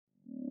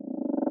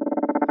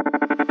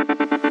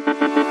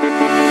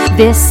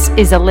This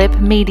is a Lip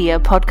Media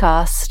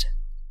podcast.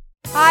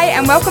 Hi,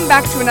 and welcome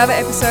back to another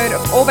episode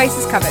of All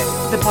Bases Covered,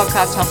 the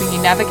podcast helping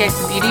you navigate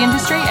the beauty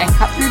industry and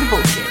cut through the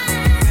bullshit.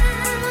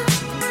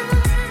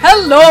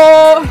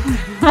 Hello!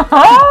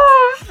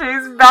 Oh,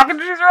 she's back and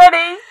she's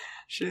ready.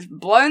 She's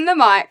blown the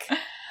mic.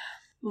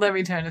 Let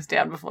me turn us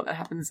down before that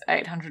happens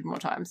 800 more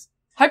times.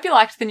 Hope you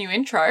liked the new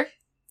intro.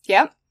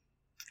 Yep,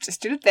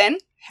 just did it then.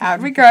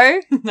 How'd we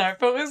go? No,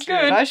 it was Did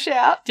good. I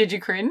shout? Did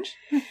you cringe?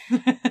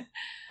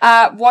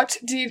 What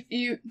did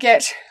you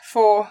get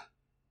for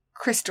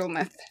crystal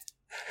meth?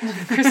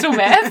 Crystal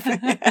meth?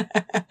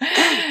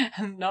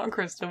 Not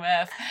crystal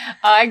meth.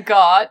 I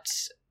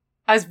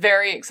was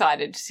very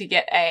excited to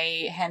get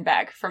a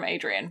handbag from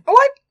Adrian.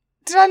 What?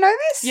 Did I know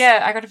this?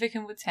 Yeah, I got a Vic &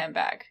 Woods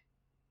handbag.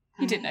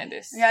 You did know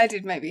this. Yeah, I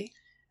did maybe.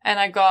 And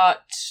I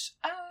got,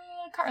 I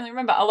can't really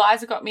remember.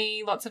 Eliza got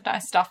me lots of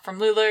nice stuff from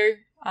Lulu,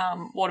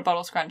 water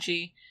bottle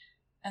scrunchie,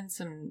 and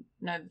some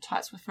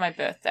tights for my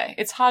birthday.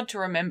 It's hard to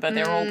remember.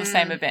 They're all the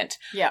same event.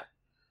 Yeah.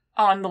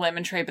 On the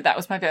lemon tree, but that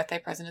was my birthday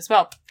present as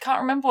well.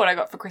 Can't remember what I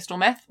got for crystal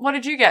meth. What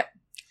did you get?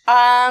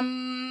 I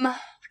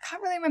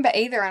can't really remember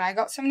either, and I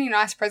got so many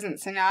nice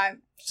presents, and I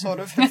sort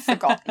of have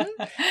forgotten.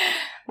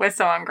 We're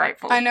so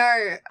ungrateful. I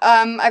know.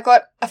 I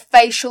got a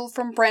facial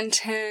from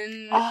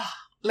Brenton. Oh,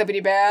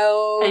 Liberty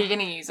Bell. are you going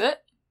to use it?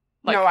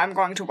 No, I'm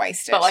going to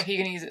waste it. But, are you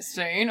going to use it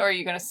soon, or are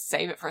you going to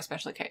save it for a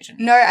special occasion?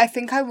 No, I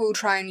think I will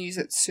try and use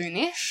it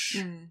soonish.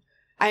 Mm.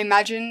 I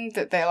imagine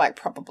that they're,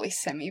 probably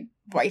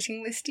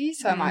semi-waiting listy,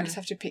 so I might just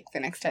have to pick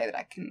the next day that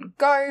I can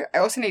go. I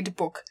also need to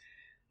book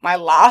my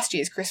last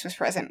year's Christmas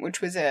present,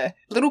 which was a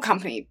little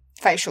company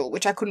facial,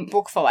 which I couldn't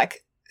book for,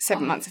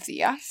 7 months of the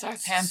year. So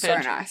pampered. So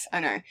nice,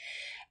 I know.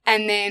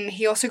 And then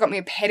he also got me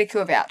a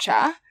pedicure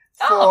voucher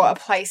for a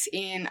place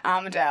in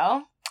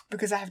Armidale,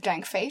 because I have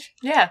dank feet.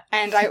 Yeah.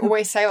 And I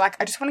always say,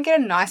 I just want to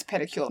get a nice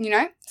pedicure,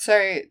 So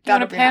You want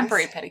that'll a be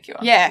pampery nice. pedicure.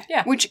 Yeah.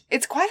 Yeah. Which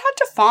it's quite hard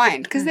to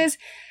find, because there's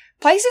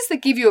places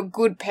that give you a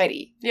good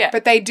pedi. Yeah.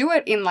 But they do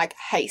it in,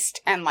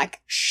 haste and,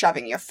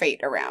 shoving your feet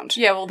around.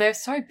 Yeah, well, they're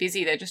so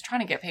busy. They're just trying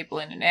to get people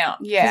in and out.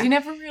 Yeah. Because you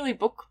never really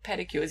book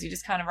pedicures. You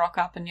just kind of rock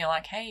up and you're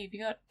like, hey, have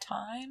you got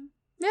time?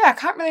 Yeah, I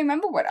can't really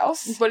remember what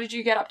else. What did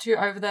you get up to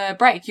over the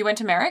break? You went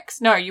to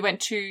Merrick's? No, you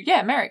went to,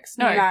 Merrick's.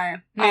 No.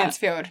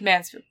 Mansfield.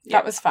 Mansfield. Yeah.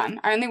 That was fun.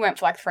 I only went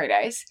for 3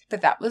 days, but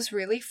that was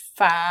really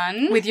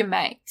fun. With your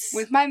mates.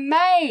 With my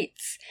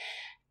mates.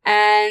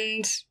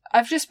 And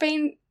I've just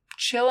been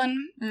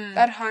chilling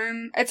at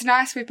home. It's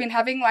nice. We've been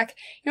having,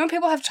 when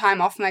people have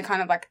time off and they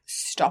kind of,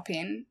 stop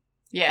in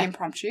Yeah,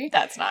 impromptu.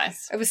 that's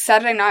nice. It was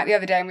Saturday night the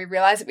other day and we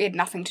realised that we had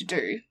nothing to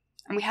do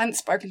and we hadn't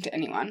spoken to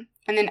anyone.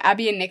 And then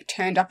Abby and Nick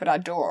turned up at our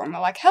door and we're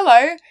like,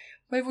 hello,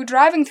 we were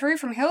driving through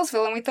from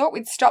Hillsville and we thought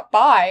we'd stop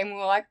by, and we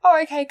were like, oh,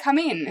 okay, come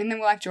in. And then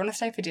we're like, do you want to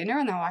stay for dinner?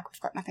 And they were like, we've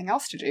got nothing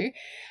else to do.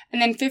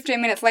 And then 15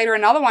 minutes later,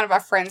 another one of our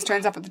friends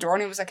turns up at the door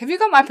and he was like, have you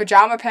got my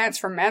pajama pants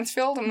from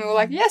Mansfield? And we were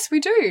like, yes, we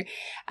do.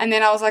 And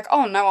then I was like,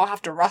 oh no, I'll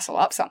have to rustle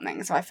up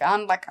something. So I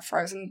found a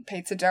frozen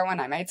pizza dough and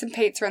I made some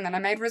pizza, and then I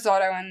made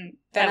risotto, and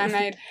then I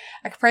made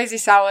a caprese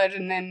salad,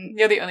 and then...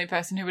 You're the only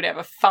person who would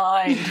ever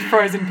find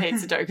frozen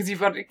pizza dough because you've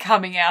got it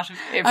coming out of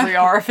every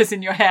orifice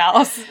in your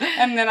house.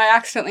 And then I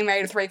accidentally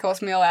made a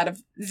 3-course meal out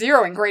of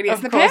 0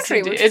 ingredients in the course you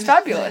pantry, which did. is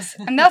fabulous.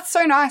 And that's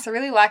so nice. I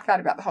really like that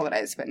about the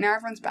holidays, but now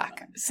everyone's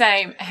back.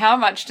 Same. How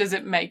much does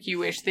it make you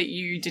wish that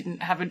you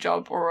didn't have a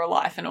job or a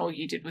life and all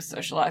you did was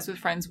socialise with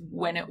friends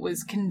when it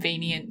was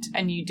convenient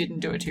and you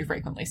didn't do it too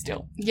frequently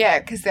still? Yeah,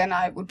 because then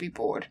I would be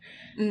bored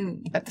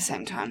at the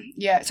same time.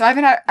 Yeah, so I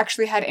haven't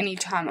actually had any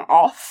time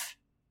off.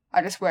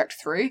 I just worked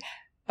through,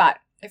 but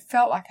it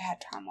felt like I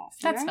had time off.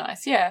 That's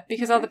nice, yeah,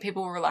 because other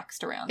people were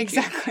relaxed around you.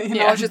 Exactly. And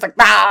Yeah. I was just like,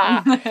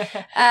 bah!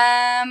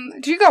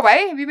 Did you go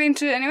away? Have you been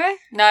to anywhere?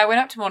 No, I went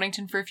up to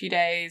Mornington for a few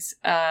days,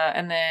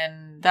 and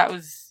then that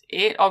was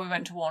it. We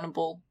went to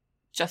Warrnambool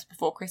just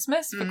before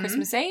Christmas for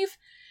Christmas Eve,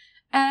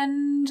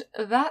 and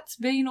that's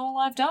been all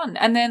I've done.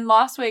 And then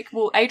last week,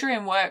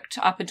 Adrian worked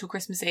up until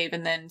Christmas Eve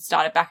and then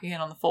started back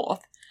again on the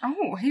 4th.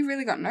 Oh, he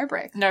really got no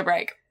break. No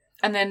break.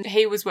 And then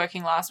he was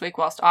working last week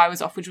whilst I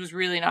was off, which was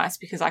really nice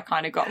because I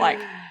kind of got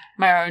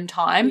my own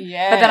time.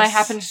 Yes. But then I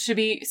happened to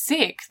be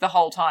sick the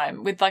whole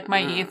time with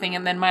my ear thing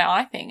and then my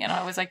eye thing. And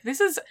I was like,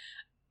 this is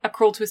a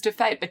cruel twist of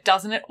fate, but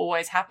doesn't it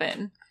always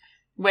happen?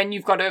 When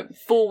you've got a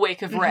full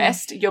week of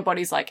rest, your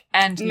body's like,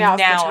 and Now's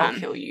the now time. I'll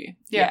kill you.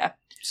 Yeah. Yeah.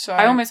 So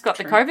I almost got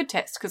true. the COVID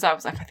test because I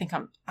was like, I think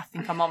I'm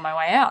on my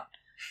way out.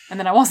 And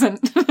then I wasn't.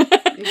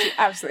 It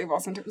absolutely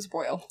wasn't. It was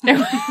Boyle.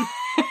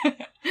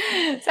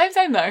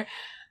 Same though.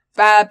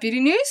 Beauty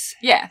news?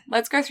 Yeah,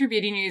 let's go through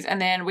beauty news, and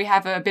then we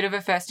have a bit of a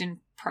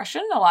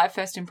live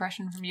first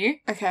impression from you,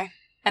 Okay.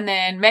 and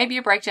then maybe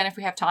a breakdown if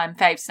we have time,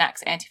 faves,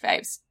 snacks,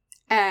 anti-faves.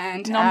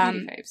 And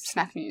Non-beauty faves.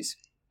 snack news.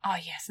 Oh,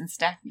 yes, and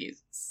snack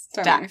news.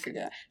 Don't make me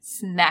forget.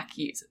 Snack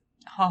news.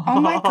 Oh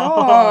my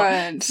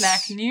god.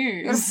 Snack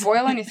You got news. a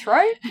boil on your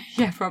throat?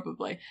 Yeah,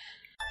 probably.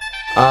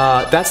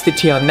 That's the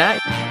tea on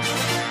that.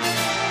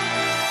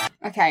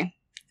 Okay.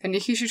 The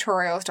Nikki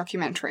Tutorials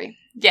documentary.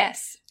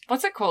 Yes.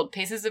 What's it called?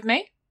 Pieces of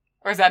Me?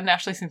 Or is that an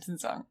Ashley Simpson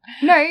song?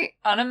 No,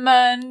 On a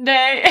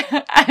Monday,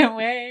 I'm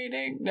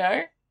waiting.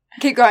 No.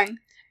 keep going.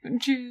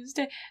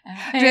 Tuesday,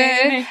 I'm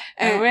waiting.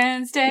 And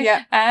Wednesday,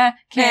 Yep. I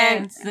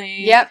can't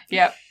sleep. Yep.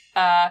 Yep.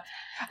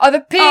 Oh,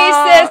 the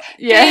pieces,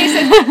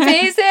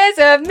 pieces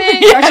of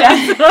me.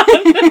 Gotcha.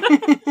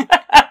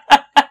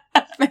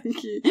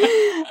 Thank you.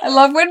 I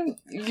love when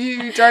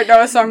you don't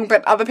know a song,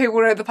 but other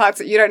people know the parts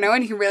that you don't know,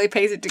 and you can really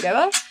piece it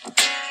together. Oh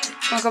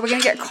my god, we're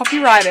gonna get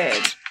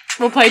copyrighted.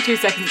 We'll play 2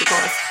 seconds of the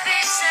chorus.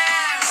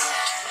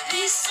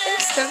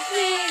 Pieces of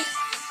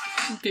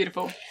me.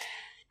 Beautiful.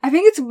 I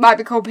think it might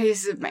be called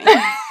Pieces of Me.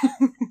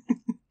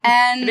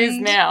 And It is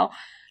now.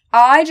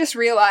 I just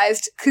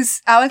realised,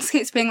 because Alex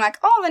keeps being like,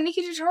 oh, the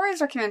Nikki Tutorials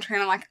documentary,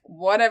 and I'm like,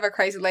 whatever,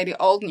 crazy lady,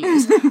 old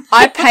news.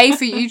 I pay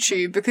for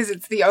YouTube because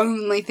it's the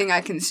only thing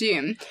I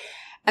consume.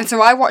 And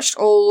so I watched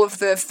all of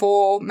the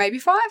 4, maybe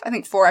 5, I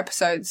think 4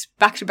 episodes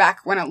back to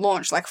back when it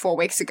launched like 4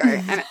 weeks ago.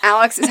 And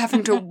Alex is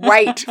having to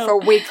wait for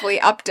weekly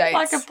updates.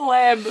 Like a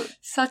pleb.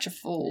 Such a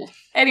fool.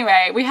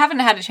 Anyway, we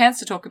haven't had a chance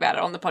to talk about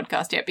it on the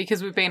podcast yet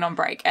because we've been on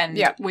break and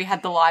Yep. we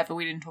had the live, but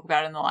we didn't talk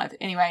about it in the live.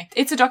 Anyway,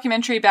 it's a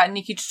documentary about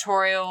Nikki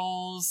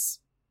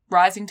Tutorial's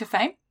rising to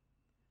fame.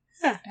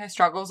 Yeah. Her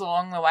struggles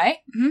along the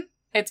way. Mhm.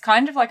 It's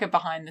kind of like a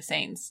behind the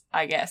scenes,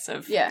 I guess,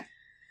 of... Yeah.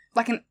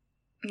 Like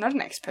not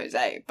an expose,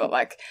 but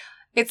like,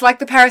 it's like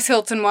the Paris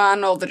Hilton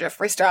one or the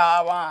Jeffree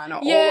Star one or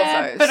all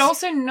of those. but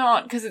also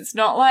not, because it's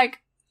not like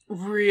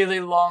really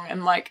long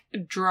and like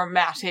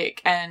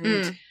dramatic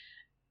and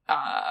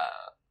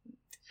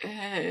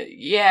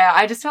yeah,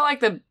 I just felt like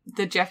the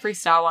Jeffree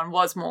Star one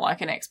was more like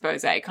an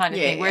expose kind of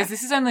thing, whereas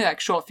this is only like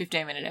short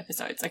 15-minute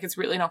episodes. Like, it's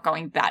really not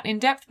going that in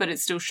depth, but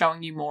it's still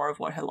showing you more of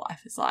what her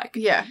life is like.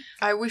 Yeah,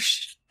 I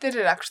wish that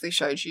it actually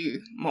showed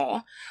you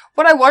more.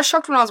 What I was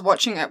shocked when I was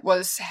watching it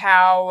was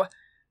how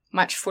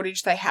much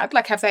footage they had.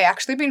 Like, have they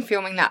actually been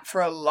filming that for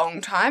a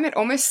long time? It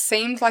almost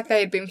seemed like they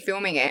had been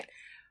filming it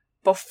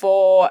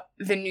before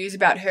the news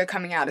about her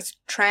coming out as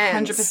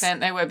trans. 100%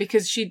 they were,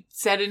 because she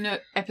said in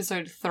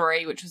episode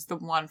 3, which was the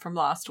one from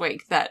last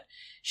week, that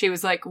she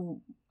was like,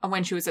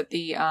 when she was at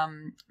the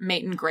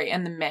meet and greet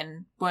and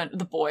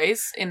the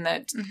boys in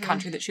the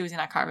country that she was in,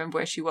 I can't remember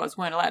where she was,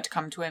 weren't allowed to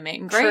come to her meet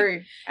and greet.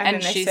 True. And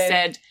then they she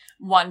said,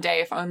 one day,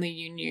 if only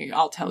you knew,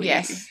 I'll tell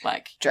you.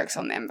 Like, jokes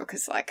on them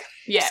because, like,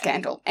 yeah.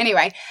 scandal.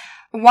 Anyway,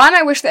 1,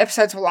 I wish the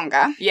episodes were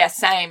longer. Yeah,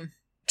 same.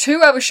 2,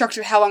 I was shocked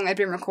at how long they'd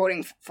been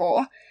recording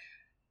for.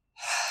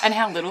 And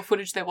how little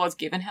footage there was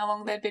given how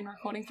long they'd been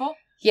recording for.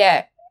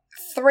 Yeah.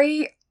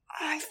 3,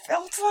 I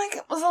felt like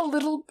it was a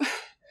little...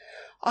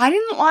 I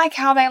didn't like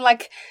how they,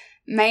 like,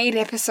 made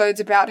episodes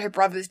about her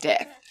brother's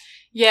death.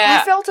 Yeah.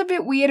 I felt a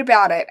bit weird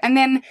about it. And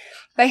then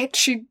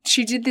she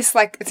did this,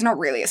 like, it's not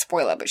really a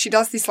spoiler, but she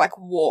does this, like,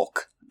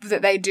 walk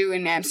that they do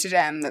in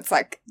Amsterdam that's,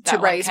 like, to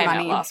raise came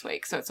money. Out last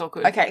week, so it's all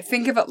good. Okay,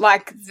 think of it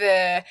like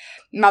the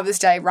Mother's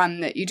Day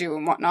run that you do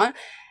and whatnot.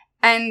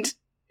 And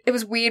it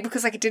was weird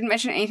because, like, it didn't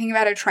mention anything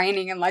about her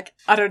training and, like,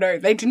 I don't know,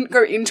 they didn't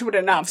go into it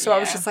enough. So I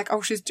was just like,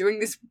 oh, she's doing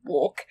this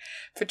walk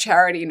for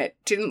charity, and it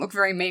didn't look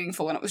very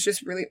meaningful, and it was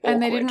just really awkward.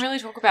 And they didn't really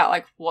talk about,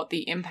 like, what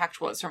the impact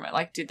was from it.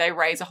 Like, did they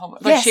raise a whole...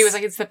 Like, she was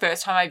like, it's the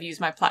first time I've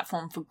used my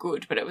platform for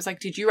good. But it was like,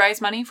 did you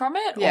raise money from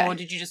it? Yeah. Or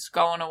did you just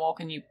go on a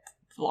walk and you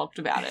vlogged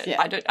about it? Yeah.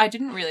 I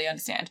didn't really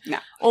understand. No.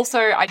 Also,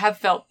 I have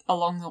felt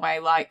along the way,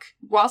 like,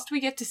 whilst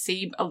we get to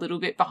see a little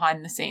bit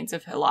behind the scenes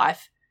of her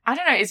life, I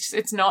don't know,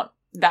 it's not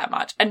that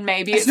much, and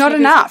maybe it's not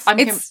enough.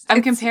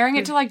 I'm comparing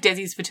it to like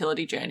Desi's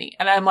fertility journey,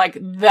 and I'm like,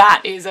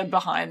 that is a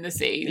behind the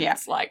scenes. Yeah.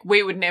 Like,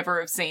 we would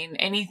never have seen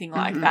anything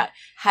like that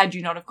had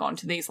you not have gone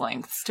to these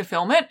lengths to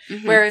film it.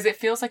 Whereas it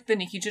feels like the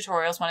Nikki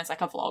Tutorials one is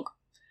like a vlog.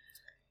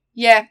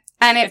 Yeah,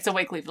 and It's a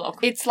weekly vlog.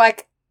 It's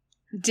like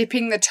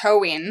dipping the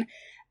toe in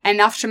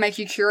enough to make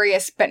you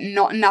curious, but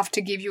not enough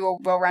to give you a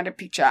well-rounded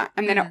picture.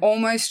 And then it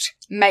almost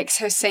makes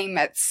her seem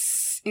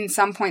that's in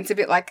some points a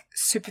bit like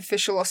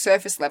superficial or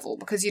surface level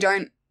because you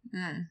don't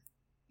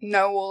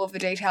know all of the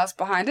details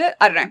behind it.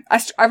 I don't know.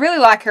 I really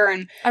like her,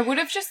 and I would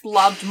have just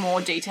loved more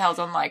details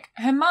on, like,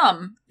 her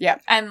mum. Yeah.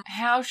 And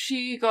how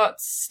she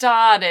got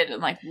started and,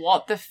 like,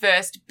 what the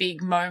first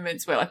big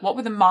moments were. Like, what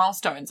were the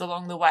milestones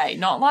along the way?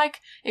 Not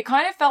like... It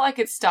kind of felt like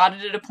it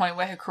started at a point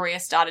where her career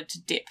started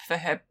to dip for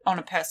her on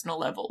a personal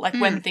level. Like,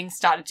 when things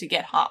started to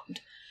get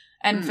hard.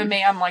 And for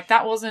me, I'm like,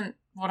 that wasn't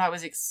what I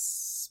was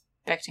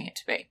expecting it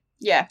to be.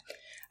 Yeah.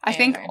 I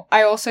think Anyway.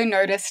 I also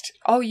noticed,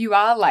 you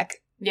are,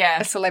 like,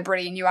 Yeah. a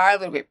celebrity and you are a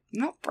little bit,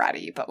 not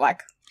bratty, but,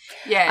 like,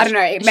 Yeah. I don't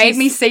know, it made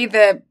me see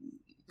the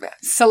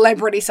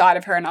celebrity side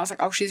of her, and I was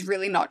like, oh, she's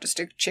really not just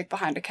a chick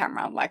behind a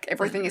camera. Like,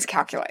 everything is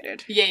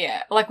calculated.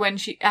 Yeah. Like, when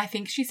I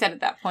think she said at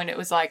that point, it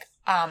was like,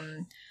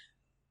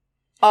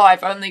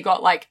 I've only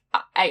got, like,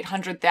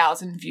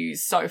 800,000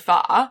 views so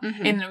far.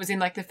 And it was in,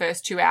 like, the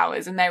first 2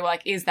 hours. And they were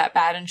like, is that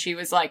bad? And she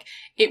was like,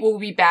 it will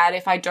be bad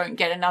if I don't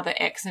get another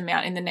X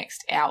amount in the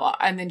next hour.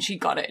 And then she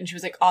got it. And she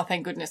was like, oh,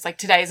 thank goodness. Like,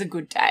 today's a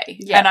good day.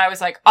 Yeah. And I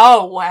was like,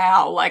 oh,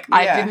 wow. Like,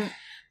 Yeah.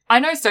 I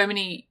know so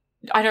many...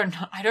 I don't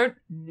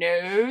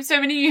know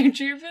so many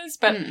YouTubers,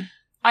 but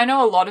I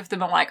know a lot of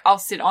them are like, I'll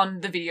sit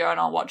on the video and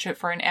I'll watch it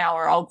for an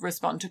hour, I'll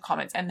respond to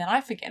comments, and then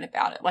I forget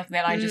about it. Like,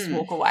 then I just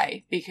walk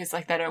away because,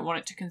 like, they don't want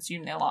it to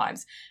consume their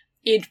lives.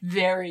 It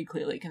very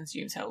clearly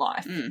consumes her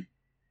life.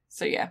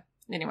 So, yeah.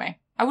 Anyway,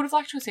 I would have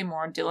liked to have seen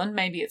more on Dylan.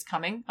 Maybe it's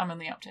coming. I'm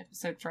only up to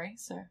episode 3,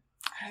 so...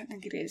 I don't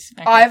think it is.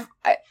 Okay.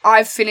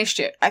 I've finished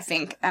it, I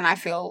think, and I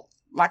feel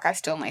like I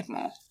still need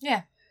more.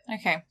 Yeah.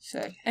 Okay.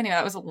 So Anyway,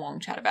 that was a long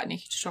chat about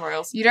Nikki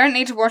Tutorials. you don't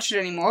need to watch it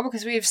anymore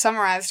because we've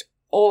summarised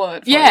all of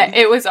it for Yeah,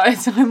 you.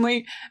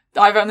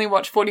 I've only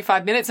watched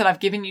 45 minutes and I've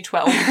given you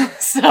 12.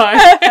 So,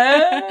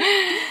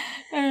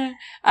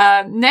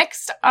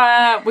 next,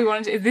 we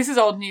wanted to, this is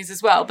old news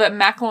as well, but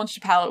Mac launched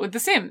a palette with The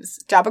Sims.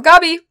 Jabba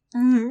Gubby.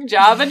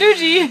 Java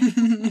Doogie.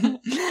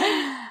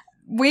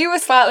 We were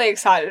slightly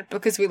excited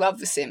because we love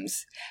The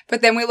Sims.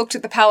 But then we looked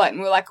at the palette and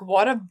we were like,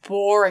 what a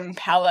boring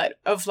palette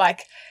of,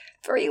 like,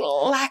 very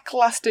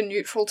lackluster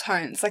neutral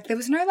tones. Like, there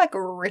was no, like,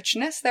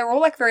 richness. They were all,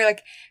 like, very,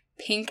 like,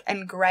 pink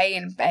and grey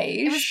and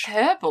beige. It was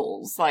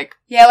purples, like...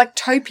 Yeah, like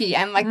taupey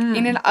and, like,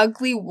 in an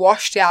ugly,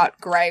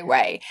 washed-out grey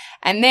way.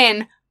 And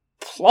then,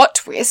 plot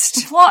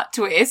twist.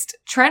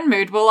 Trend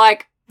Mood were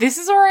like, this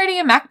is already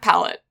a Mac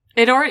palette.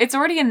 It's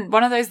already in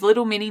one of those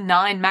little mini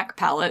 9 Mac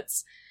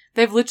palettes.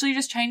 They've literally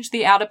just changed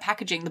the outer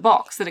packaging, the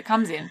box that it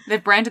comes in.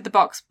 They've branded the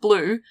box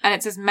blue, and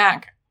it says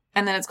Mac,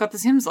 and then it's got the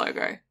Sims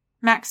logo.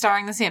 Mac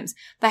starring The Sims.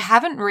 They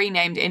haven't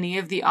renamed any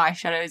of the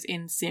eyeshadows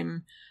in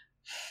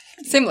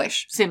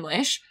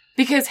Simlish,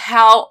 because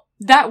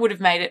that would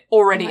have made it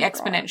already God.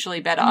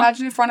 exponentially better.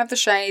 Imagine if one of the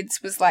shades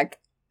was, like,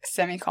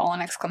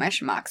 semicolon,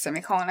 exclamation mark,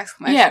 semicolon,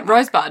 exclamation Yeah, mark.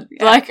 Rosebud.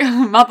 Yeah. Like,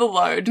 mother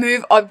load.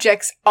 Move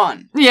objects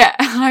on. Yeah,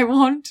 I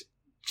want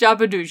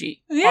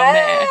Jabba-Doogie on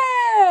there.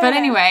 But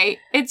anyway,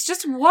 it's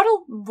just what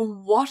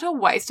a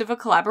waste of a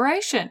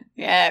collaboration.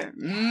 Yeah,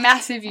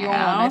 massive yawn.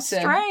 How It's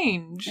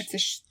strange.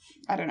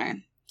 I don't know.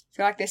 I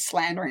feel like they're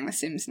slandering the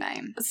Sims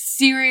name.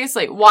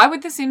 Seriously, why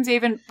would The Sims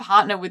even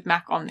partner with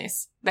Mac on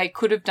this? They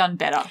could have done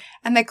better.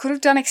 And they could have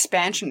done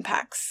expansion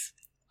packs.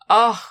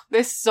 Oh,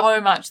 there's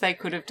so much they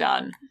could have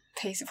done.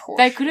 Piece of horse.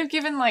 They could have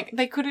given, like,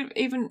 they could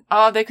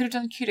have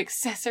done cute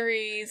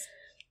accessories.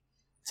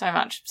 So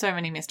much. So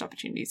many missed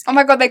opportunities. Oh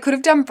my god, they could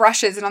have done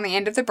brushes, and on the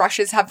end of the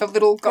brushes have the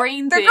little...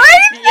 Green the thing.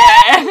 green!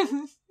 Yeah.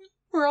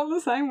 We're on the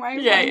same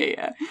wavelength.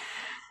 Yeah.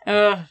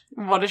 Ugh,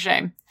 what a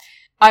shame.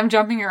 I'm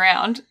jumping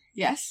around.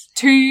 Yes.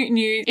 2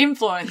 new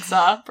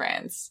influencer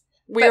brands.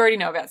 We already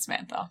know about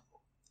Samantha.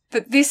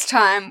 But this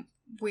time,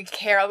 we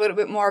care a little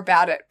bit more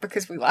about it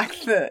because we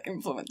like the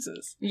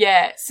influencers.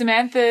 Yeah,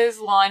 Samantha's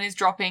line is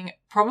dropping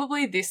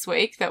probably this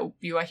week that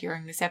you are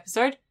hearing this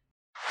episode.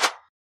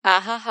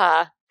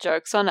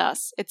 Joke's on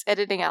us. It's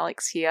Editing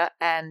Alex here,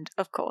 and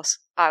of course,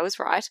 I was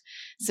right.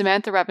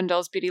 Samantha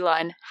Ravindell's beauty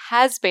line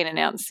has been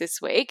announced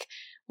this week.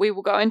 We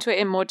will go into it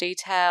in more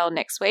detail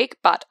next week,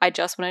 but I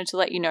just wanted to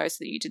let you know so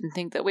that you didn't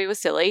think that we were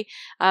silly.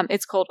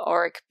 It's called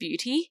Auric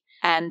Beauty,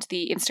 and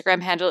the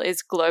Instagram handle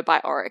is Glow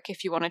by Auric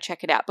if you want to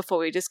check it out before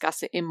we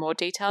discuss it in more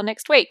detail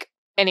next week.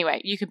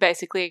 Anyway, you can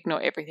basically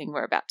ignore everything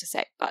we're about to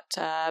say, but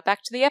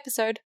back to the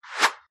episode.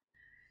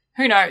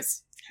 Who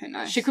knows? Who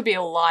knows? She could be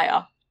a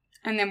liar.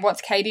 And then what's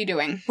Katie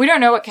doing? We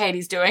don't know what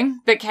Katie's doing,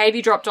 but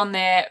Katie dropped on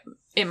their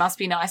It Must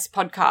Be Nice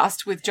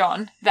podcast with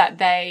John that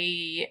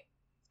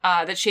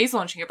that she's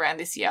launching a brand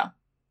this year.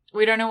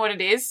 We don't know what it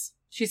is.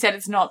 She said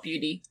it's not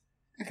beauty.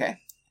 Okay.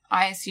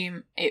 I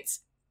assume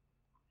it's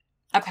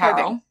apparel.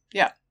 Clothing.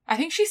 Yeah. I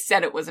think she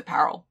said it was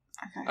apparel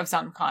Okay. of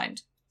some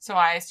kind. So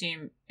I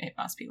assume it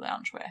must be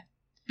loungewear.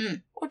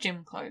 Or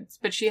gym clothes.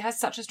 But she has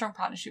such a strong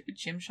partnership with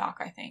Gymshark,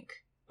 I think.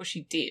 Or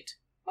she did.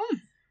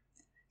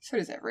 So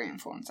does every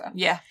influencer.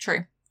 Yeah,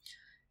 true.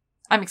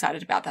 I'm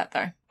excited about that,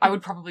 though. I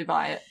would probably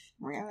buy it.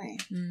 Really?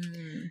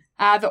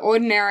 The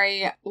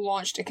Ordinary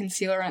launched a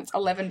concealer and it's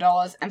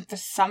 $11, and for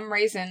some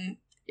reason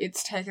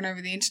it's taken over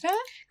the internet.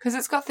 Because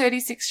it's got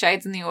 36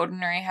 shades and The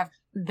Ordinary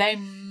they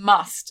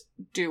must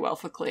do well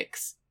for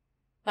clicks.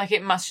 Like,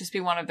 it must just be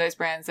one of those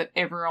brands that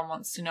everyone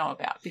wants to know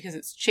about because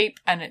it's cheap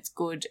and it's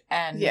good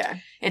and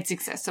it's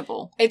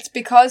accessible. It's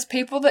because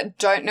people that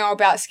don't know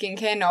about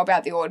skincare know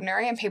about The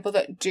Ordinary, and people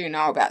that do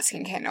know about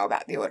skincare know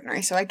about The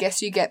Ordinary. So I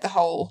guess you get the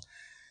whole...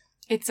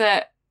 It's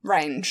a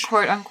range.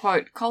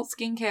 quote-unquote cult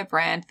skincare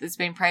brand that's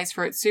been praised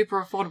for its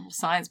super affordable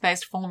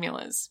science-based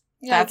formulas.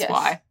 Yeah, That's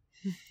why.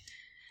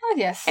 I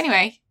guess.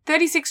 Anyway,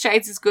 36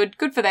 shades is good.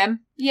 Good for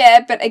them.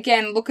 Yeah, but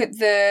again, look at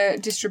the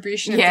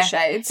distribution of the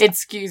shades. It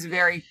skews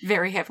very,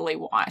 very heavily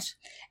white.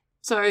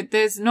 So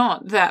there's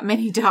not that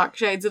many dark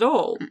shades at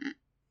all.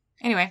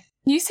 Anyway,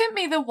 you sent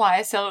me the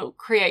YSL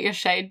Create Your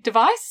Shade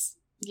device.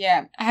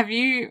 Yeah.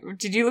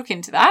 Did you look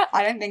into that?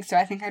 I don't think so.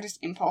 I think I just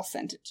impulse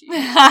sent it to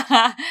you.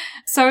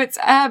 So it's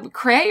a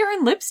create your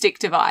own lipstick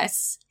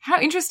device. How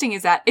interesting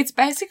is that? It's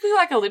basically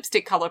like a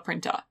lipstick color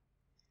printer.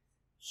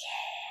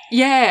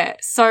 Yeah.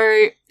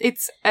 So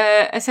it's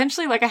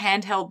essentially like a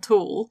handheld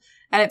tool,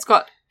 and it's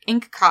got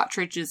ink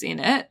cartridges in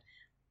it.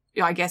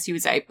 I guess you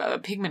would say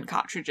pigment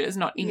cartridges,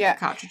 not ink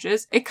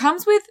cartridges. It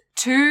comes with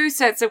 2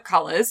 sets of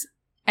colors,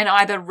 and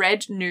either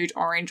red, nude,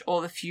 orange,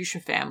 or the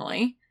fuchsia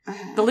family.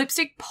 The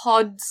lipstick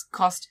pods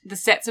the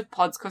sets of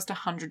pods cost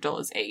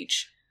 $100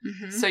 each.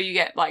 Mm-hmm. So you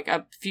get like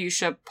a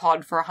fuchsia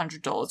pod for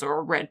 $100 or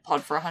a red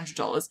pod for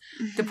 $100.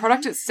 The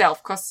product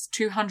itself costs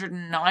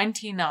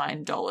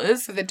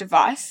 $299 For the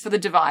device.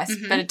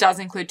 but it does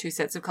include 2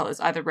 sets of colours,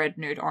 either red,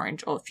 nude,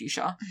 orange, or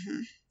fuchsia.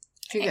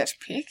 Do you get to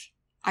pick?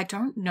 I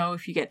don't know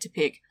if you get to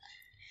pick.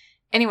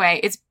 Anyway,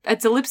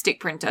 it's a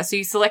lipstick printer, so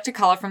you select a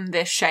colour from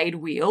their shade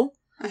wheel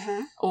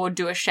or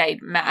do a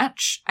shade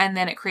match, and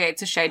then it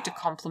creates a shade to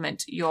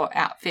complement your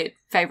outfit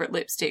favourite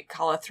lipstick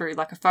colour through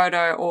like a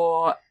photo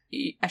or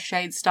a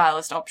shade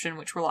stylist option,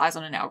 which relies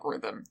on an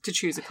algorithm to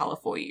choose a colour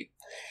for you.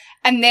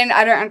 And then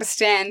I don't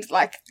understand,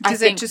 like,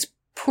 does it just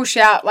push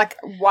out like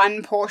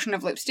one portion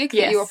of lipstick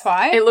that you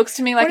apply? It looks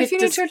to me like what if you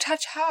need to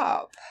touch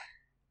up?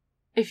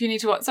 If you need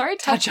to what? Sorry?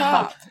 Touch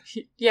up.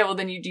 Yeah, well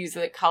then you'd use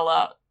the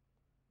colour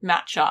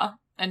matcher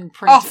and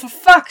print Oh, for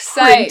fuck's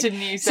sake. a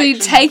new So you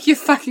section. take your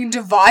fucking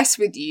device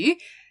with you,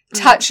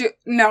 touch it.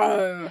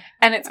 No.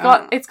 And it's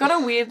got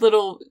a weird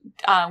little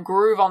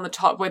groove on the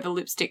top where the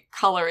lipstick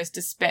colour is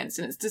dispensed,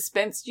 and it's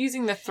dispensed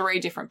using the 3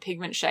 different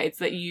pigment shades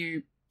that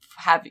you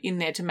have in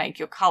there to make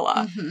your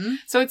colour.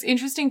 So it's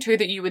interesting too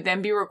that you would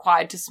then be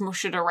required to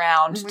smush it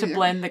around to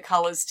blend the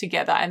colours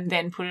together and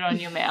then put it on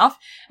your mouth.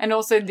 And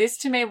also this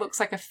to me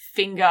looks like a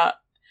finger.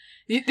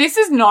 This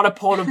is not a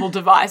portable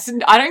device,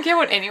 and I don't care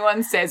what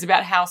anyone says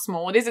about how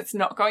small it is. It's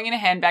not going in a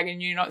handbag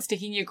and you're not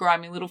sticking your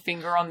grimy little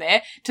finger on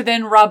there to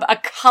then rub a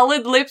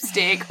coloured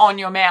lipstick on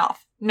your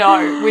mouth.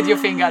 No, with your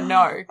finger,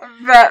 no.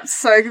 That's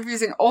so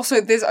confusing. Also,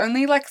 there's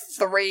only like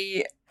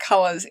 3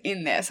 colours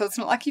in there, so it's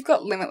not like you've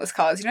got limitless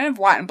colours. You don't have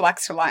white and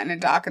blacks to lighten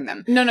and darken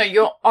them. No,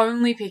 you're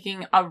only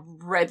picking a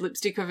red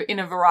lipstick in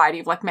a variety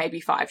of like maybe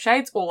 5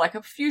 shades, or like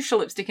a fuchsia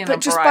lipstick in a But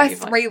just variety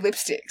buy of 3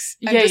 lipsticks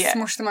and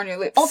smush them on your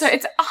lips. Also,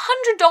 it's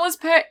 $100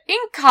 per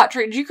ink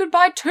cartridge. You could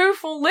buy 2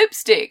 full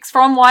lipsticks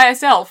from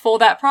YSL for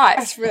that price.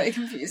 That's really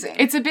confusing.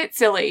 It's a bit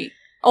silly.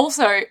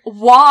 Also,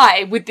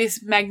 why, with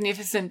this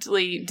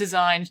magnificently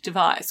designed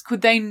device,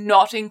 could they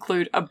not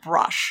include a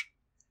brush?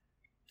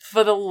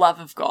 For the love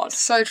of God.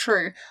 So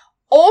true.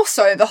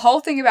 Also, the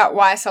whole thing about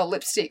YSL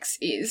lipsticks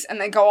is,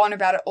 and they go on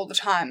about it all the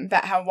time,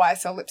 about how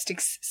YSL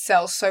lipsticks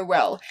sell so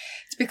well.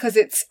 It's because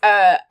it's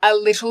a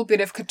little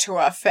bit of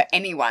couture for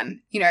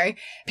anyone. You know,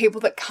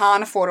 people that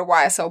can't afford a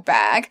YSL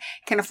bag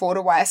can afford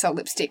a YSL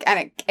lipstick,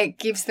 and it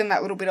gives them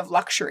that little bit of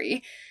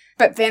luxury.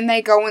 But then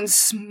they go and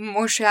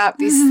smush out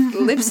this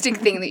lipstick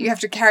thing that you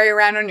have to carry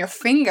around on your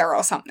finger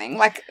or something.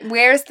 Like,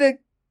 where's the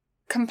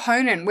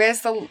component? Where's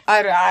the...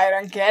 I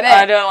don't get it.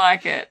 I don't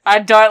like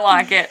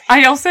it.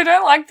 I also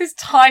don't like this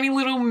tiny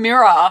little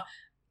mirror.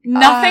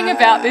 Nothing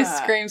about this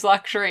screams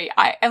luxury.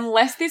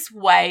 Unless this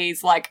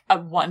weighs like a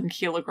 1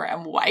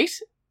 kilogram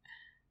weight.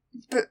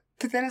 But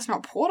then it's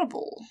not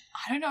portable.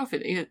 I don't know if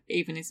it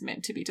even is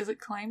meant to be. Does it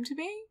claim to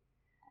be?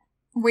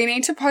 We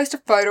need to post a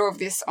photo of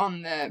this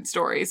on the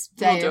Stories.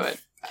 day We'll do it.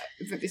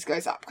 That this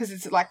goes up, because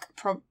it's like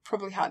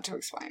probably hard to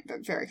explain,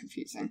 but very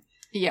confusing.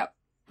 Yep.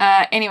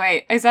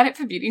 Anyway, is that it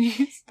for beauty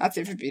news? That's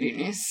it for beauty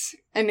news.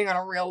 Ending on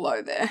a real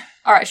low there.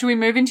 All right, should we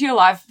move into your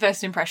live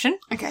first impression?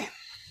 Okay.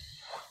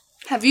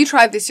 Have you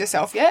tried this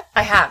yourself yet?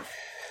 I have.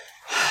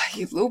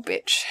 You little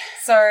bitch.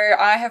 So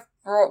I have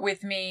brought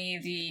with me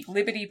the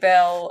Liberty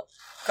Bell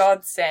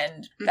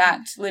Godsend.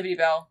 That Liberty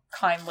Bell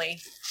kindly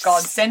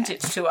God sent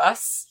it to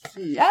us.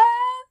 Yes.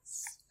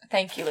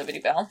 Thank you, Liberty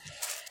Bell.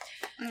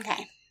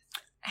 Okay.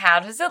 How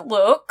does it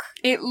look?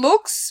 It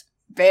looks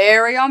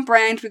very on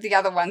brand with the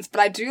other ones,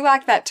 but I do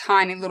like that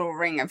tiny little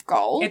ring of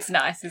gold. It's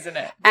nice, isn't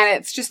it? And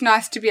it's just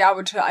nice to be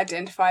able to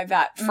identify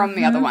that from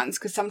the other ones,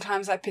 because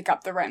sometimes I pick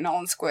up the retinol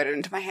and squirt it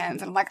into my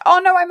hands and I'm like, oh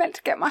no, I meant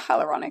to get my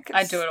hyaluronic.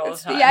 I do it all the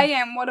time. It's the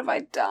AM, what have I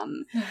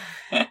done?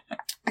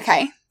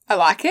 Okay, I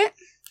like it.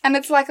 And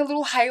it's like a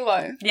little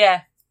halo.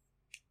 Yeah.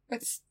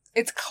 It's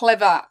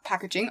clever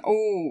packaging.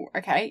 Oh,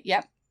 okay,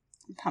 yep.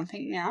 I'm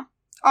pumping now.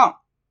 Oh,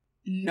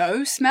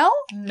 no smell?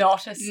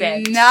 Not a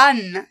scent.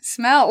 None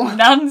smell.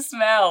 None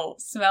smell.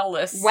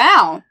 Smellless.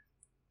 Wow.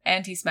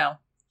 Anti-smell.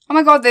 Oh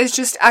my god, there's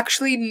just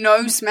actually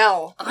no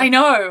smell. I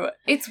know.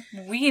 It's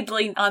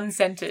weirdly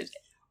unscented.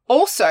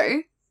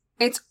 Also,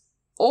 it's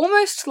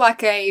almost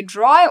like a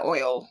dry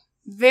oil.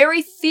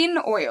 Very thin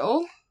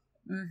oil.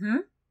 Mm-hmm.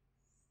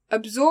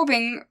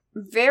 Absorbing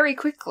very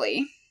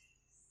quickly.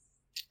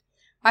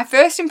 My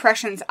first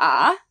impressions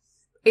are,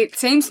 it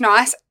seems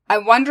nice. I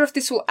wonder if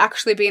this will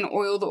actually be an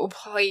oil that will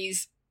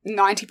please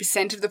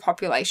 90% of the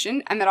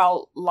population and that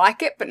I'll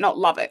like it but not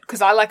love it, because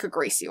I like a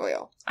greasy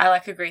oil. I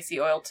like a greasy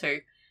oil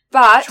too.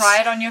 But try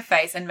it on your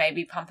face and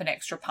maybe pump an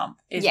extra pump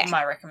is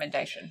my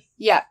recommendation.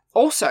 Yeah.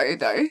 Also,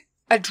 though,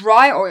 a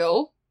dry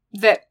oil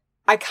that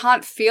I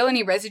can't feel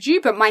any residue,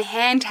 but my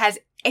hand has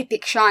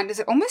epic shine. Does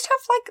it almost have,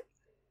 like,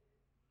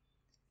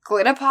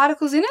 glitter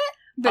particles in it?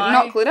 But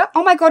not glitter?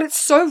 Oh my god, it's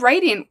so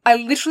radiant. I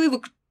literally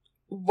look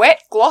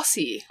wet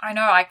glossy. I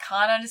know, I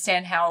can't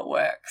understand how it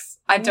works.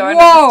 I don't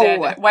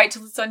understand it. Wait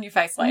till it's on your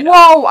face later.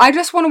 Whoa, I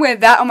just want to wear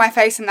that on my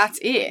face and that's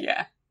it.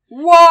 Yeah.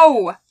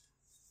 Whoa.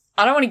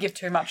 I don't want to give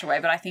too much away,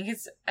 but I think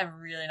it's a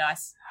really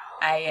nice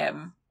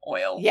AM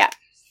oil. Yeah.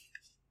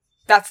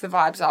 That's the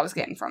vibes I was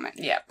getting from it.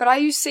 Yeah. But I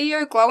use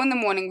CEO Glow in the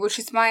morning, which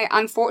is my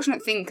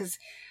unfortunate thing because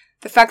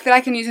the fact that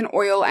I can use an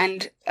oil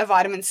and a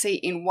vitamin C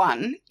in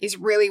one is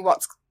really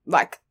what's,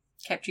 like,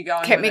 kept me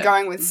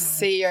going with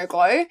CEO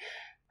Glow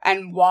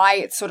and why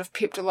it's sort of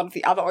pipped a lot of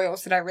the other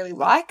oils that I really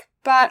like.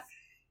 But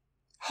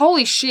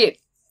holy shit.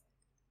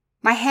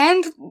 My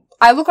hand,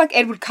 I look like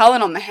Edward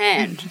Cullen on the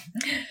hand.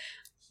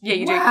 Yeah,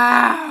 you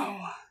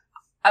Wow.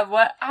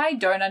 What I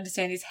don't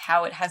understand is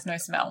how it has no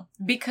smell.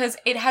 Because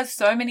it has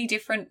so many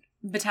different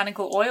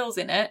botanical oils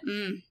in it.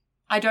 Mm.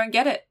 I don't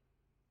get it.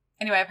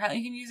 Anyway, apparently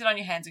you can use it on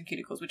your hands and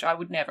cuticles, which I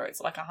would never.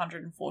 It's like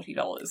 $140.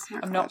 Oh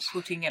I'm not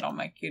putting it on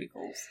my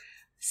cuticles.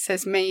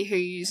 Says me who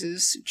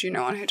uses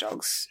Juno on her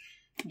dog's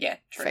Yeah,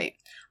 true. feet.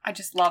 I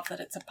just love that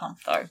it's a pump,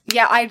 though.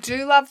 Yeah, I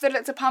do love that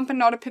it's a pump and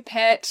not a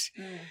pipette.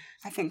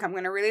 I think I'm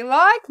going to really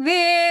like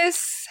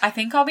this. I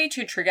think I'll be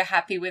too trigger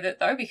happy with it,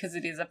 though, because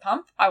it is a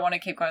pump. I want to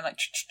keep going like...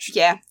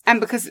 Yeah, and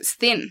because it's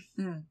thin.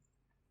 Mm.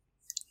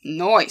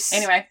 Nice.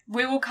 Anyway,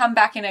 we will come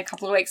back in a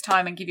couple of weeks'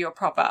 time and give you a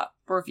proper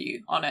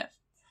review on it.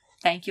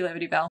 Thank you,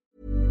 Liberty Bell.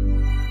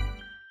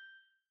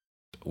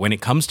 When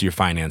it comes to your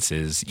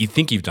finances, you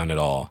think you've done it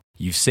all.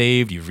 You've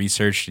saved, you've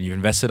researched, and you've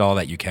invested all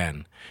that you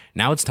can.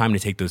 Now it's time to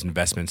take those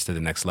investments to the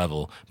next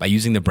level by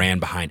using the brand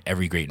behind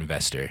every great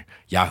investor,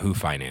 Yahoo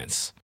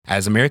Finance.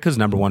 As America's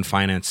 #1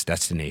 finance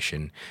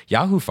destination,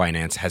 Yahoo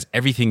Finance has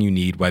everything you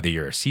need, whether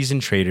you're a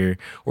seasoned trader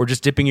or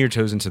just dipping your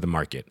toes into the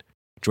market.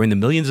 Join the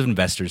millions of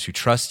investors who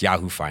trust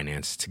Yahoo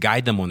Finance to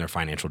guide them on their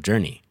financial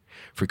journey.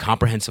 For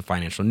comprehensive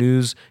financial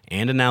news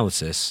and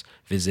analysis,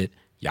 visit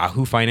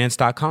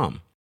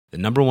yahoofinance.com, the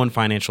 #1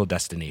 financial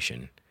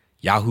destination,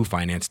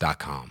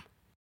 yahoofinance.com.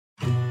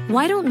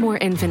 Why don't more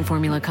infant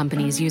formula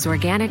companies use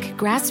organic,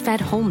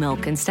 grass-fed whole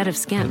milk instead of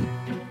skim?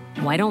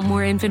 Why don't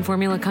more infant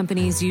formula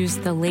companies use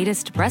the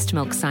latest breast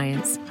milk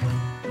science?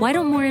 Why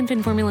don't more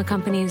infant formula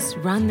companies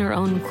run their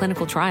own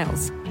clinical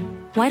trials?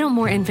 Why don't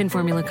more infant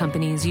formula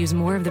companies use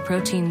more of the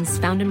proteins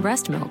found in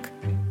breast milk?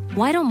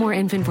 Why don't more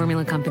infant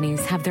formula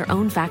companies have their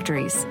own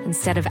factories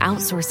instead of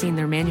outsourcing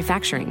their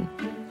manufacturing?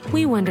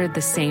 We wondered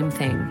the same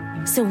thing.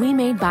 So we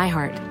made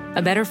ByHeart,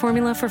 a better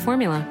formula for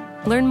formula.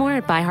 Learn more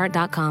at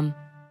byheart.com.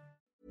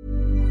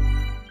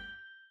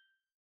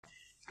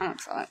 I'm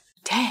excited.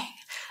 Dang,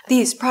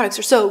 these products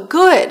are so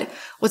good.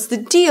 What's the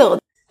deal?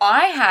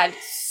 I had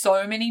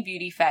so many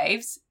beauty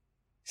faves.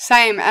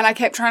 Same, and I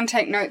kept trying to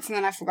take notes and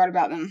then I forgot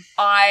about them.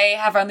 I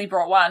have only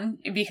brought one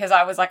because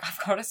I was like, I've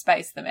got to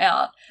space them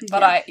out.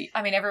 But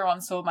I mean,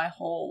 everyone saw my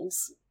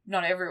hauls.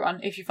 Not everyone.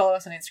 If you follow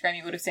us on Instagram,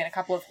 you would have seen a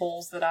couple of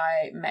hauls that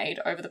I made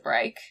over the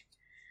break.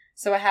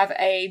 So I have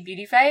a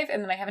beauty fave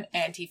and then I have an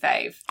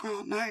anti-fave.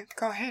 Oh, no.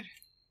 Go ahead.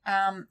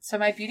 So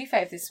my beauty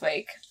fave this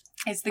week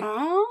is the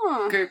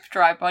Oh. Goop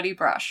Dry Body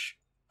Brush.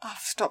 I've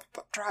stopped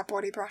dry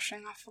body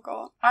brushing. I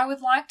forgot. I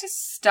would like to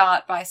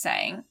start by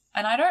saying,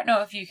 and I don't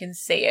know if you can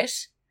see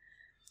it,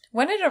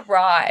 when it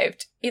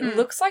arrived, it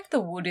looks like the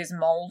wood is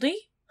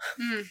mouldy.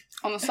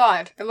 On the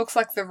side. It looks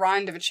like the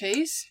rind of a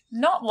cheese.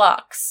 Not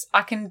luxe,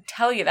 I can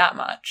tell you that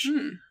much.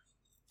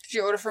 Did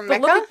you order from But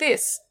Mecca? look at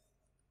this.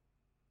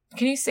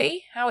 Can you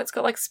see how it's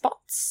got like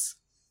spots?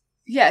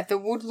 Yeah, the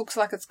wood looks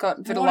like it's got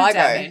Water vitiligo.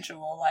 damage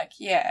or like,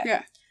 yeah.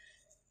 Yeah.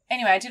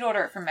 Anyway, I did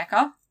order it from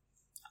Mecca.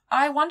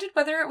 I wondered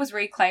whether it was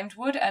reclaimed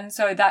wood, and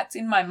so that's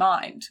in my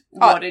mind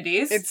what it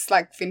is. It's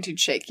like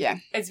vintage chic, yeah.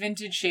 It's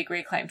vintage chic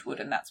reclaimed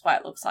wood, and that's why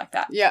it looks like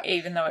that. Yeah.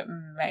 Even though it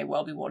may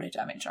well be water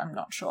damage, I'm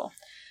not sure.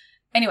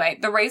 Anyway,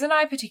 the reason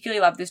I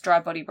particularly love this dry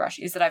body brush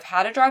is that I've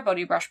had a dry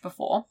body brush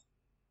before,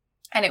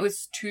 and it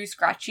was too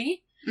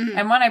scratchy. Mm-hmm.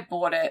 And when I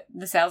bought it,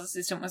 the sales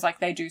assistant was like,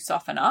 they do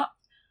soften up.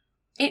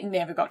 It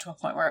never got to a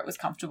point where it was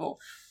comfortable.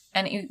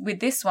 And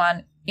with this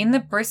one, in the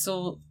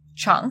bristle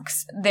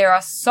chunks, there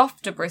are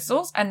softer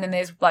bristles and then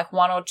there's like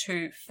 1 or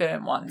 2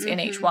 firm ones in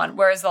each one.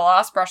 Whereas the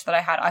last brush that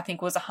I had, I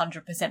think was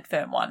 100%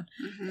 firm one.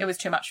 It was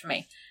too much for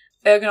me.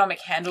 Ergonomic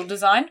handle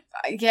design.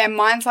 Yeah,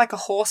 mine's like a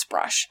horse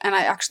brush, and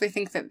I actually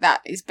think that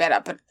is better,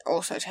 but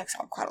also takes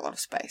up quite a lot of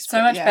space. So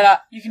But much yeah.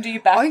 better. You can do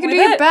your back Oh, you can with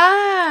do your it.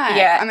 back.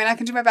 Yeah. I mean, I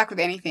can do my back with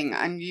anything,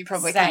 and you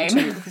probably can Same.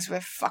 too, because we're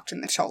fucked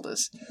in the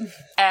shoulders.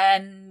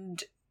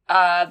 And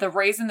the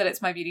reason that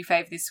it's my beauty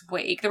fave this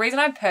week, the reason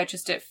I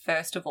purchased it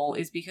first of all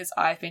is because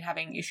I've been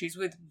having issues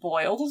with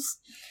boils.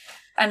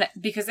 And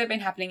because they've been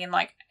happening in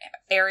like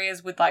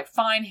areas with like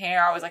fine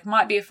hair, I was like,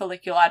 might be a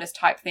folliculitis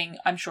type thing.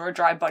 I'm sure a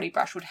dry body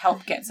brush would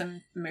help get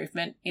some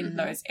movement in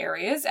those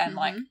areas. And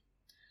like,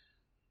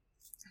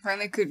 If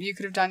only you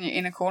could have done your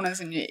inner corners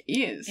and your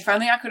ears. if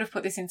only I could have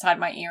put this inside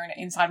my ear and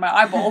inside my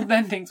eyeball,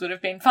 then things would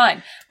have been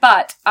fine.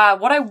 But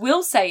what I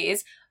will say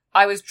is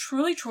I was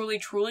truly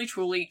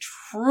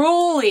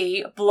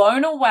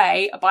blown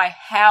away by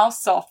how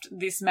soft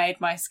this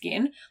made my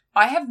skin.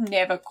 I have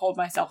never called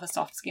myself a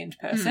soft-skinned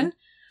person.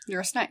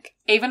 You're a snake.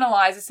 Even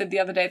Eliza said the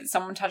other day that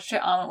someone touched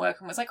her arm at work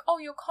and was like, oh,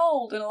 you're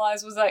cold. And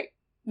Eliza was like,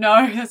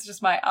 no, that's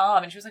just my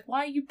arm. And she was like, why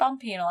are you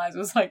bumpy? And Eliza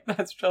was like,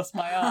 that's just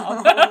my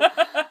arm.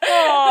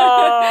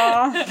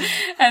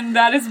 And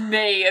that is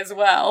me as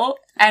well.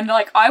 And,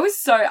 like,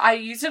 I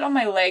used it on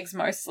my legs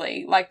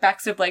mostly, like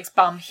backs of legs,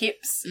 bum,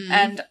 hips.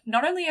 And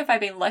not only have I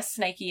been less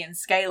snaky and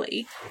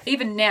scaly,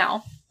 even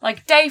now,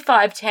 like day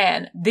 5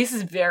 tan, this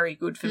is very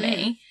good for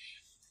me.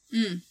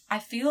 I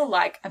feel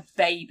like a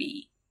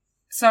baby.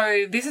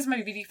 So this is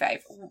my beauty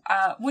fave.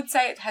 Would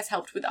say it has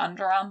helped with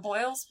underarm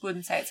boils.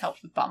 Wouldn't say it's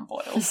helped with bum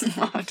boils.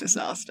 Oh,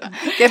 disaster.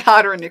 Get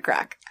harder in your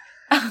crack.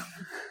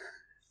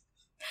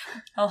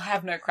 I'll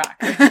have no crack.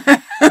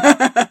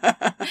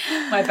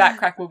 My back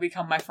crack will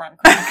become my front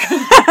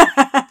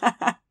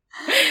crack.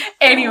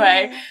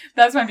 Anyway,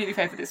 that's my beauty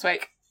fave for this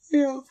week.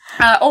 Yeah.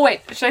 Oh,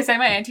 wait. Should I say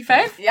my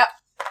anti-fave? Yep.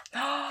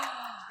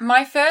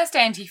 My first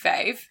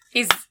anti-fave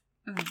is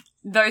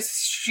those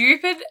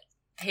stupid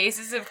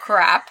pieces of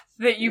crap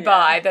that you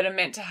buy that are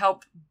meant to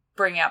help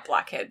bring out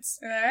blackheads.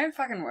 They don't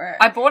fucking work.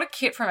 I bought a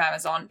kit from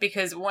Amazon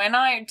because when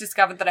I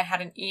discovered that I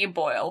had an ear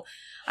boil,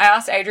 I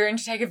asked Adrian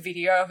to take a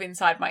video of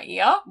inside my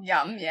ear.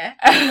 Yum, yeah.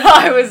 And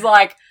I was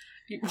like,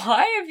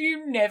 why have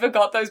you never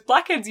got those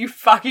blackheads, you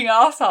fucking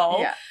asshole?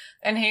 Yeah.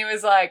 And he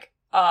was like,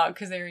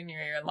 because they're in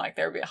your ear and like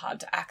they're a bit hard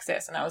to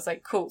access. And I was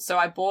like, cool. So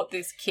I bought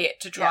this kit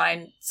to try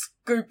and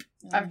scoop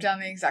I've done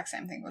the exact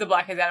same thing. the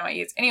blackheads out of my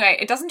ears. Anyway,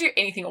 it doesn't do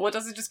anything. All it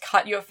does is just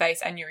cut your face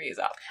and your ears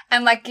up.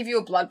 And like give you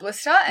a blood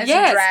blister as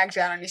Yes. you drag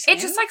down on your skin.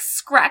 It just like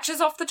scratches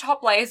off the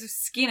top layers of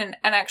skin,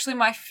 and actually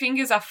my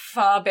fingers are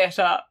far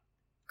better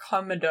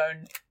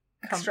extractors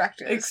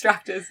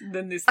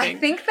than this thing. I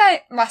think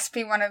that must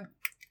be one of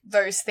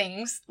those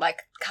things,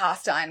 like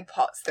cast iron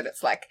pots, that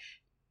it's like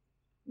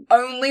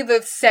only the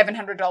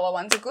 $700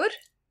 ones are good.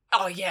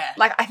 Oh, yeah.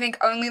 Like, I think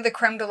only the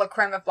creme de la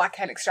creme of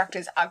blackhead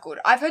extractors are good.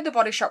 I've heard the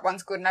Body Shop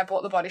one's good, and I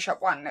bought the Body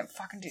Shop one, and it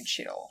fucking did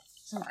shit all.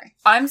 Sorry.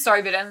 I'm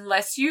sorry, but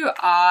unless you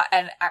are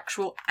an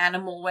actual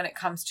animal when it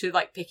comes to,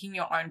 like, picking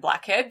your own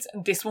blackheads,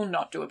 this will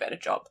not do a better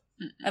job.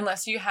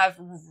 Unless you have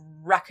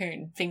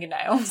raccoon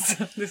fingernails,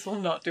 this will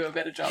not do a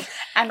better job.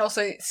 And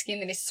also skin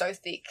that is so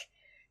thick.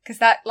 Because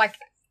that, like,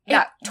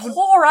 It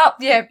tore up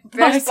yeah, my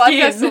blood skin.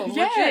 vessel, legit.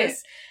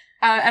 Yes.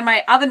 And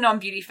my other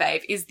non-beauty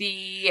fave is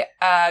the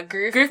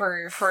Goof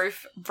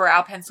Proof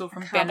brow pencil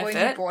from I can't believe you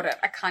Benefit. bought it.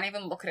 I can't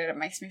even look at it. It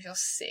makes me feel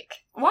sick.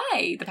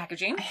 Why? The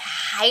packaging? I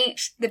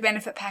hate the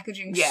Benefit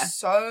packaging Yeah.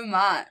 so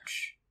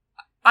much.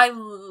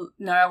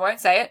 No, I won't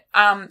say it.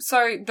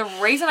 So the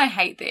reason I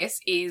hate this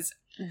is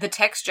the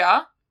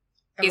texture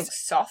It is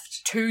looks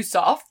soft. too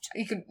soft.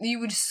 You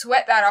would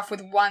sweat that off with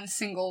one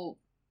single.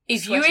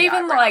 If you sweaty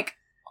even eyebrow.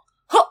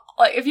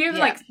 if you even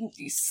Yeah.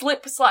 you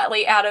slip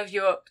slightly out of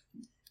your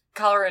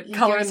color in You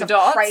give the yourself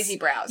dots, crazy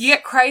brows. you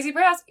get crazy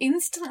brows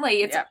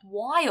instantly. It's Yep.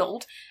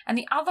 wild. And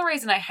the other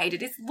reason I hate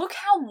it is look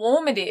how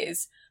warm it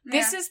is.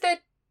 This is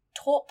their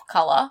taupe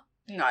color.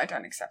 No, I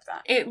don't accept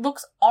that. It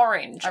looks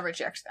orange I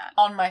reject that.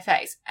 on my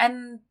face.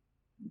 And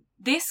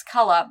this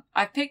color,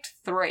 I picked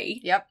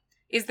 3. Yep.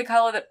 Is the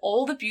color that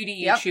all the beauty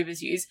Yep.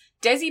 YouTubers use.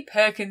 Desi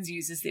Perkins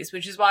uses this,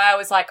 which is why I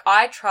was like,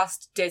 I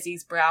trust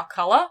Desi's brow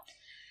color.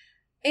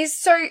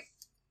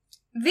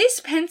 This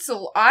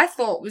pencil, I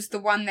thought, was the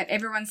one that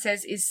everyone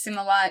says is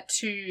similar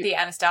to The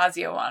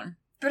Anastasia one.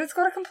 but it's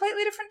got a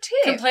completely different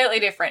tip. Completely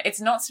different.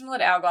 It's not similar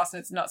to Hourglass and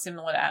it's not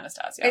similar to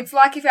Anastasia. It's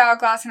like if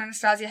Hourglass and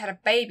Anastasia had a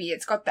baby.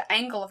 It's got the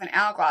angle of an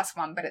Hourglass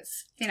one, but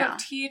it's It's thinner. got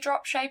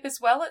teardrop shape as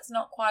well. It's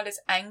not quite as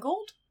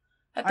angled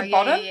at the yeah,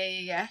 bottom.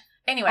 Yeah.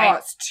 Anyway, Oh,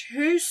 it's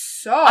too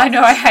soft. I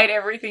know I hate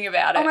everything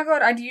about it. Oh my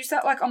god, I'd use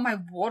that like on my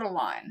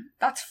waterline.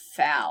 That's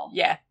foul.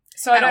 Yeah.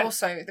 So And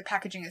also, the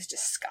packaging is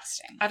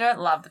disgusting. I don't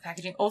love the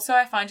packaging. Also,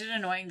 I find it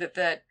annoying that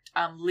the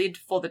lid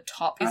for the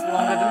top is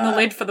longer than the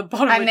lid for the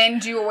bottom. And then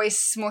do you always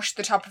smush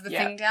the top of the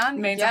thing down?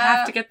 It means I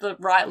have to get the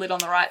right lid on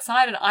the right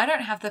side, and I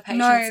don't have the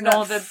patience no,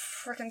 nor that the...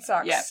 freaking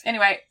sucks. Yeah.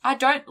 Anyway, I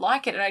don't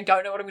like it, and I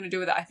don't know what I'm going to do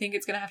with it. I think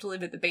it's going to have to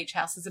live at the beach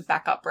house as a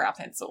backup brow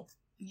pencil.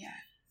 Yeah.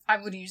 I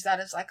would use that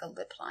as like a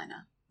lip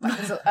liner. Like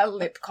as a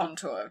lip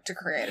contour to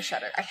create a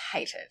shadow. I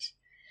hate it.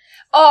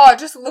 Oh,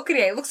 just look at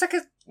it. It looks like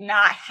a...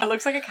 Nah. It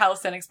looks like a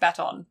calisthenics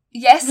baton.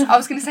 Yes, I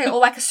was going to say, or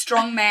like a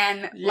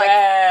strongman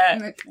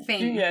Yeah.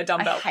 thing. Yeah,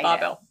 dumbbell, I hate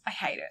barbell. It. I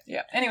hate it.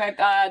 Yeah. Anyway,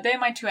 they're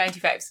my 2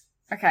 anti-faves.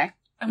 Okay.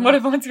 And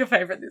what's your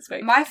favourite this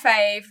week? My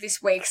fave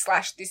this week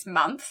 / this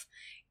month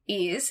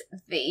is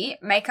the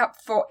Makeup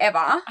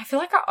Forever. I feel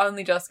like I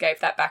only just gave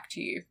that back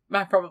to you.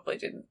 I probably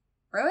didn't.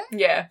 Really?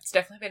 Yeah, it's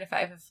definitely been a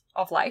fave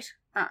of late.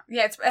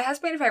 Yeah, it has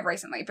been a fave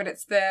recently, but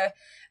it's the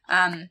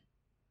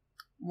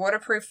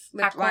waterproof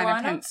lip liner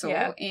Aqualiner? pencil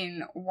Yeah.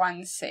 in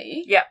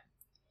 1C. Yep.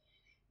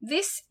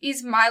 This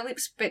is my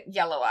lips but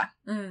yellower,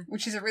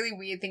 which is a really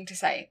weird thing to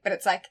say, but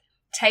it's like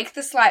take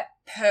the slight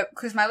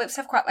because my lips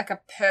have quite like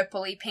a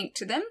purpley pink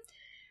to them,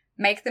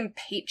 make them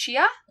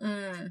peachier,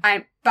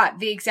 but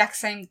the exact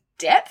same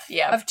depth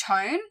of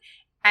tone,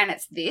 and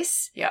it's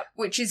this,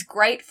 which is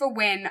great for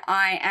when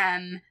I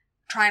am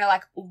trying to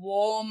like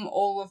warm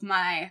all of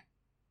my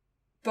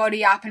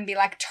body up and be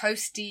like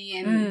toasty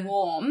and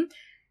warm.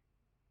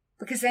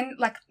 Because then,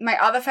 like, my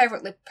other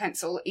favourite lip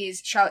pencil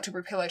is Charlotte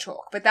Tilbury Pillow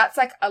Talk. But that's,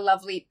 like, a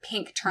lovely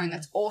pink tone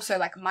that's also,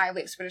 like, my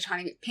lips, but a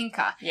tiny bit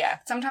pinker. Yeah.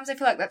 Sometimes I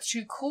feel like that's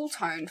too cool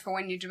toned for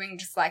when you're doing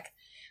just, like,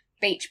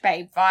 beach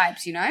babe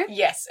vibes, you know?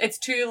 Yes, it's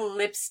too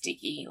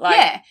lipsticky.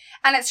 Yeah.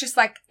 And it's just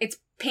like, it's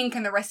pink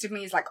and the rest of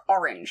me is like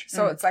orange.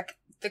 So it's like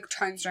the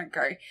tones don't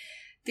go.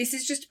 This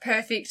is just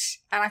perfect.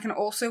 And I can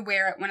also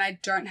wear it when I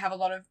don't have a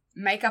lot of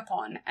makeup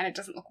on and it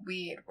doesn't look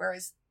weird.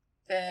 Whereas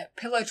the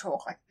Pillow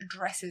Talk like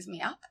dresses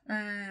me up.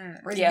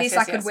 Whereas this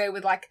I could wear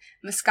with like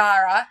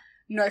mascara,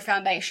 no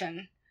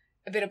foundation,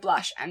 a bit of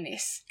blush, and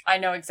this. I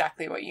know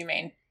exactly what you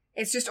mean.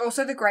 It's just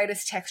also the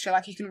greatest texture.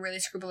 Like you can really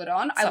scribble it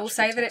on. I will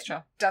say that it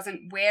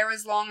doesn't wear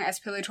as long as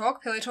Pillow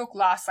Talk. Pillow Talk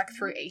lasts like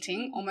through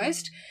eating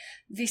almost.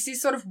 This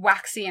is sort of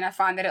waxy and I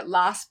find that it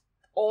lasts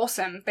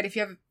awesome. But if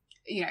you have,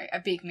 you know, a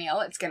big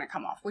meal, it's going to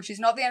come off, which is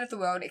not the end of the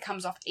world. It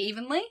comes off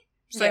evenly.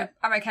 So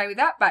I'm okay with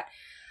that. But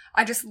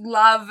I just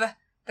love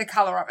the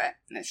colour of it.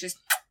 And it's just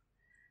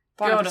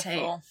bon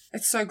appetit.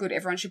 It's so good.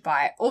 Everyone should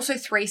buy it. Also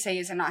 3C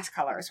is a nice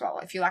colour as well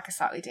if you like a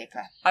slightly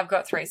deeper. I've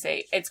got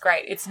 3C. It's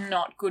great. It's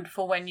not good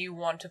for when you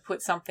want to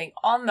put something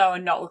on though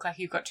and not look like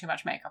you've got too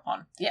much makeup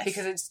on. Yes.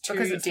 Because it's too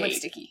deep.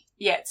 lipsticky.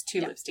 Yeah, it's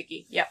too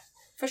lipsticky. Yep.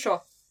 For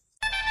sure.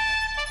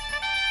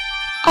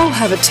 I'll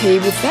have a tea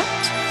with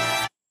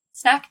that.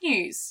 Snack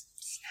news.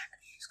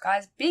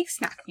 Guys, big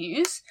snack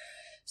news.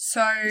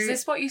 So Is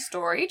this what you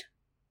storied?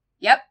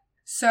 Yep.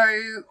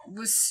 So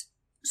was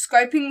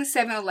scoping the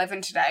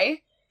 7-Eleven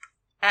today.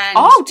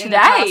 And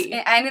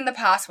today? in the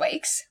past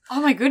weeks.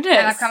 Oh my goodness.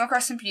 And I've come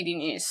across some beauty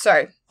news.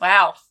 So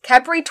wow.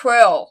 Cadbury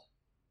Twirl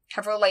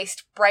have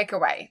released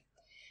Breakaway.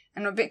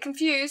 And I'm a bit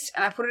confused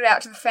and I put it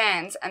out to the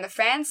fans and the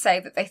fans say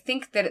that they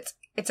think that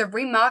it's a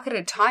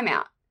remarketed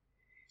timeout.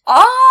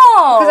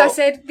 Oh! Because I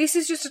said, this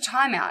is just a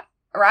timeout,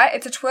 right?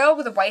 It's a twirl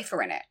with a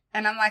wafer in it.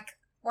 And I'm like,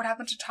 what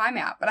happened to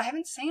timeout? But I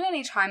haven't seen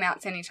any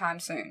timeouts anytime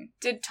soon.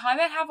 Did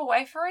timeout have a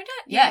wafer in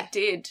it? Yeah. It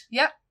did.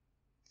 Yep.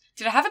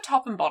 Did it have a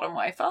top and bottom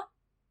wafer?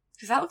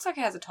 Because that looks like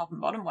it has a top and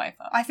bottom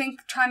wafer. I think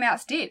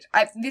timeouts did.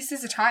 This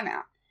is a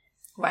timeout.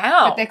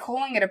 Wow. But they're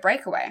calling it a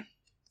breakaway.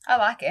 I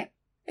like it.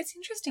 It's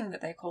interesting that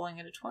they're calling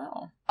it a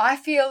twirl. I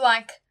feel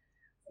like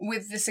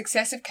with the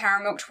success of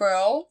Caramel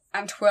Twirl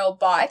and Twirl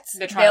Bites,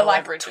 they're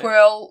like leverage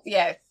twirl,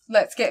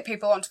 let's get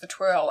people onto the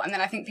twirl. And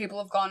then I think people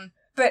have gone,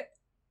 but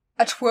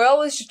a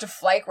twirl is just a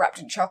flake wrapped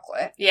in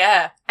chocolate.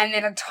 Yeah. And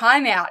then a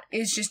timeout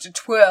is just a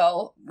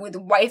twirl with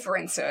a wafer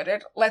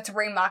inserted. Let's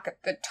remarket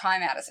the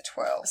timeout as a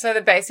twirl. So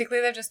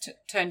they've just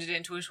turned it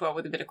into a twirl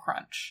with a bit of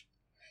crunch.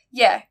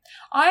 Yeah.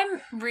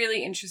 I'm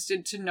really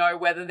interested to know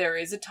whether there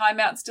is a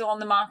timeout still on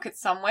the market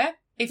somewhere.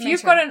 If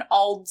you've got an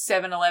old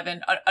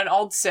 7-Eleven, an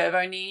old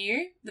servo near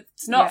you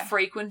that's not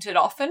frequented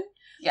often,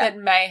 that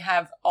may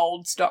have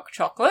old stock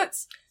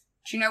chocolates.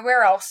 Do you know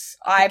where else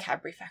The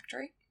Cadbury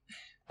factory?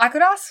 I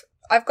could ask.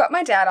 I've got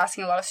my dad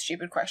asking a lot of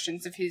stupid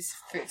questions of his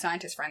food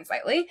scientist friends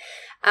lately,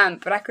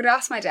 but I could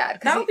ask my dad.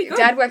 That would be good.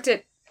 Dad worked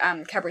at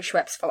Cadbury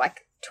Schweppes for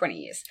like 20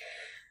 years.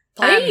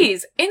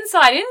 Please,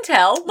 inside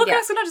intel. Look,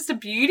 us, we're not just a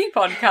beauty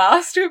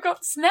podcast. We've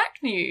got snack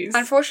news.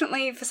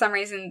 Unfortunately, for some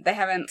reason, they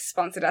haven't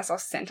sponsored us or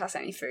sent us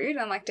any food.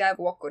 I'm like, Dad,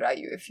 what good are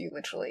you if you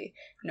literally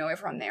know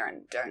everyone there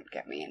and don't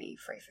get me any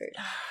free food?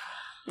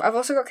 I've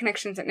also got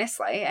connections at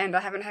Nestle, and I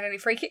haven't had any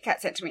free Kit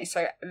Kat sent to me,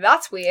 so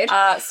that's weird.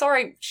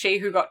 Sorry, she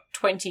who got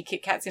 20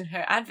 Kit Kats in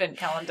her advent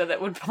calendar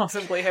that would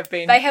possibly have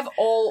been... They have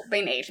all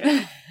been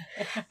eaten.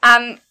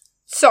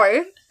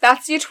 So,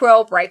 that's your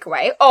twirl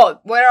breakaway. Oh,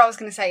 what I was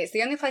going to say is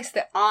the only place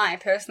that I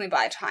personally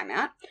buy a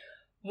timeout.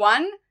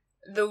 One,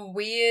 the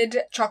weird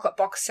chocolate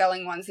box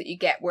selling ones that you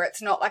get where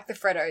it's not like the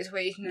Freddos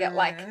where you can get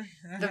like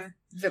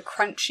the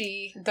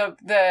crunchy...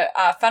 The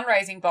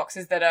fundraising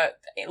boxes that are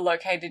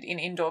located in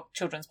indoor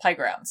children's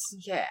playgrounds.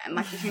 Yeah, and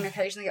like you can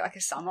occasionally get like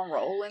a summer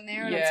roll in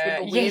there and it's a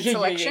bit of a weird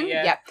selection.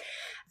 Yeah.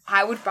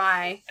 I would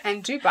buy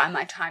and do buy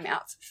my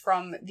timeouts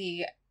from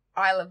the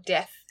Isle of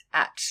Death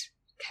at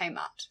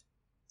Kmart.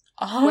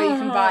 Where you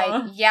can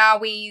buy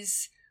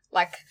Yowies,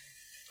 like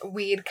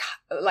weird,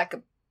 like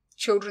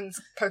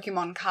children's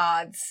Pokemon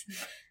cards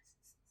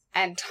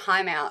and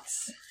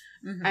timeouts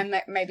and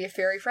maybe a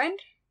fairy friend.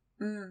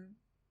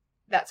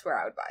 That's where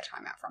I would buy a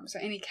timeout from. So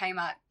any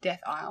Kmart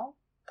Death Isle,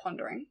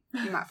 pondering,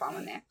 you might find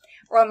one there.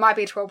 Or it might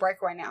be a 12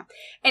 breakaway now.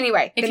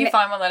 Anyway. If you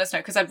find one, let us know,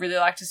 because I'd really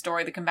like to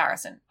story the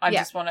comparison. I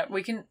just want to,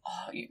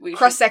 we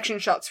cross-section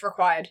shots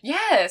required.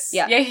 Yes.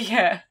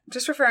 Yeah.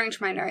 Just referring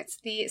to my notes,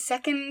 the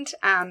second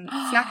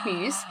snack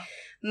news,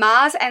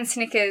 Mars and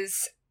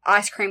Snickers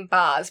ice cream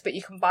bars, but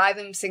you can buy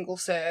them single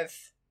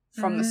serve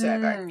from the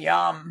servo.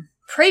 Yum.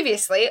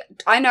 Previously,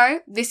 I know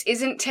this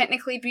isn't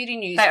technically beauty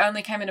news. They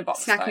only came in a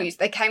box. Snack news.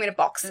 They came in a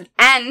box.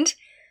 And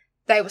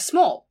they were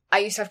small. I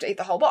used to have to eat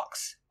the whole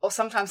box. Or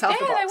sometimes half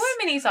the box. Yeah, they were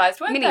mini-sized,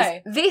 weren't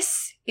they?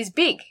 This is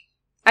big,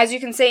 as you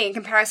can see in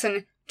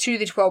comparison to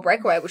the 12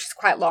 breakaway, which is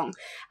quite long.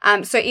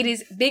 So it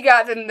is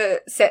bigger than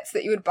the sets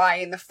that you would buy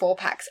in the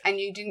 4-packs, and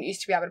you didn't used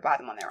to be able to buy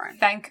them on their own.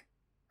 Thank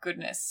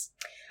goodness.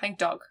 Thank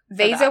dog.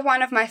 These are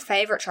one of my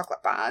favourite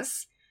chocolate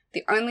bars.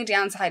 The only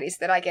downside is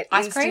that I get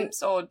ice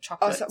creams or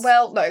chocolates?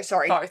 No,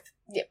 sorry. Both.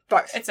 Yeah,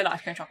 both. It's an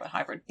ice cream chocolate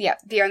hybrid. Yeah,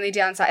 the only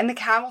downside. And the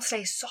caramel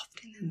stays soft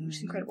in them, which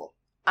is incredible.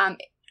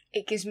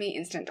 It gives me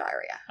instant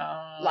diarrhea.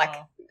 Like,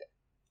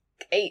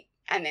 eat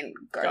and then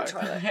go to the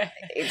toilet.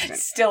 Instant.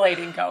 Still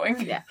eating,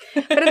 going. Yeah.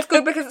 But it's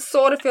good because it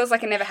sort of feels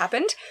like it never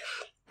happened.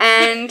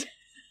 And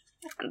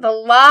the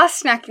last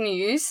snack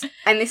news,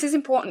 and this is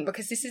important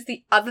because this is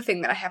the other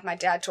thing that I have my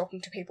dad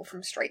talking to people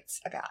from streets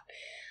about.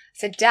 I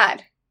said,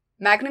 Dad,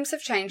 Magnums have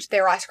changed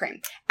their ice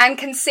cream. And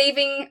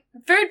conceiving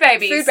Food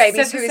Babies,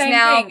 who is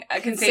now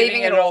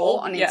conceiving it all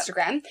on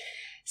Instagram,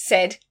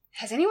 said,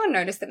 has anyone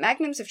noticed that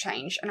Magnums have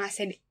changed? And I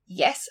said,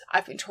 yes,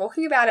 I've been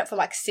talking about it for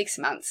like 6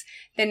 months.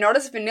 They're not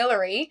as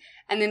vanilla-y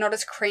and they're not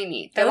as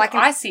creamy. They're like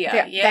icier.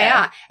 They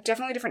are.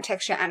 Definitely different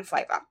texture and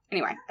flavour.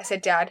 Anyway, I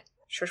said, Dad,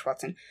 shush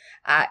Watson,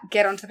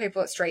 get onto the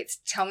people at Streets,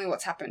 tell me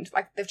what's happened.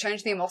 Like, they've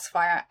changed the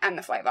emulsifier and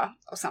the flavour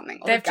or something.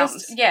 Or They've the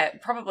gums.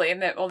 probably.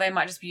 Or they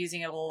might just be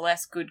using a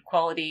less good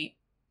quality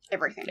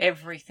Everything.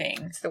 Everything.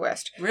 It's the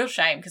worst. Real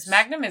shame, because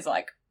Magnum is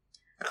like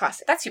a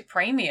classic. That's your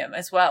premium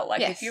as well.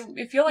 Like yes.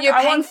 if you're like you're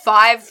paying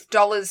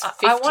 $5.50.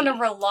 I want a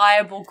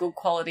reliable, good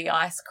quality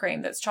ice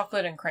cream that's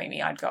chocolate and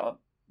creamy. I'd go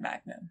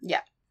Magnum.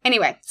 Yeah.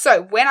 Anyway,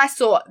 so when I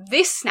saw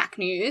this snack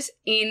news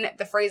in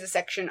the freezer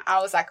section, I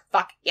was like,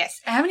 fuck,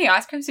 yes. How many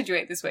ice creams did you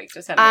eat this week?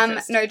 Just out of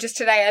interest? No, just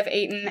today I've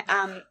eaten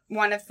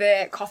one of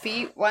the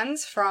coffee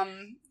ones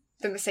from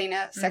the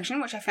Messina section,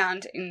 which I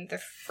found in the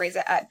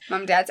freezer at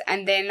Mum and Dad's,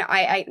 and then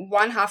I ate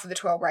one half of the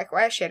 12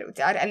 breakaway. I shared it with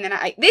Dad, and then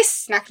I ate this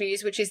snack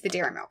news, which is the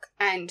Dairy Milk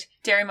and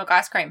Dairy Milk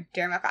ice cream.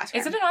 Dairy Milk ice cream.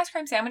 Is it an ice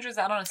cream sandwich or is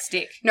that on a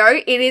stick? No,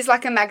 it is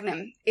like a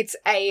Magnum. It's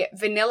a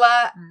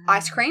vanilla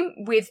ice cream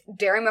with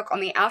Dairy Milk on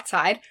the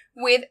outside,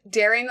 with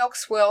Dairy Milk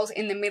swirls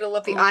in the middle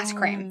of the ice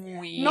cream.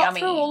 Not Yummy.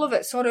 through all of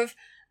it, sort of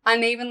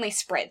unevenly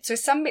spread. So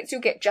some bits you'll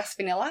get just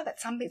vanilla,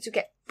 but some bits you'll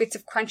get bits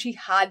of crunchy,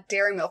 hard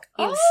Dairy Milk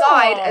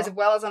inside as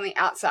well as on the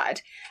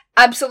outside.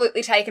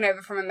 Absolutely taken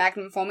over from a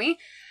Magnum for me.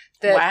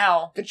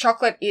 Wow. The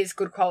chocolate is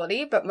good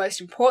quality, but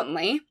most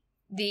importantly,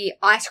 the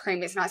ice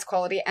cream is nice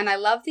quality, and I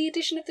love the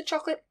addition of the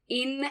chocolate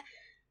in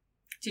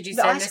Did you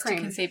the send ice this cream.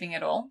 to Conceiving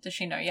at all? Does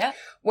she know yet?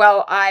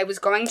 Well, I was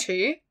going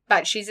to,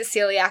 but she's a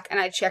celiac, and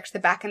I checked the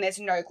back and there's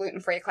no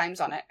gluten-free claims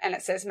on it, and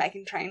it says may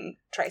contain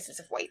traces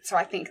of wheat, so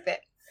I think that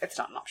it's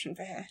not an option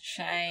for her.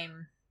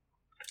 Shame.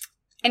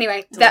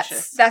 Anyway,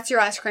 Delicious. that's your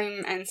ice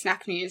cream and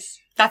snack news.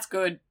 That's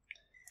good.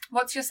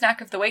 What's your snack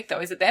of the week, though?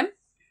 Is it them?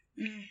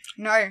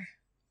 No.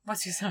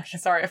 What's your snack?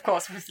 Sorry, of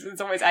course. There's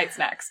always 8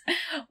 snacks.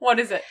 What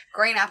is it?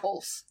 Green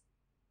apples.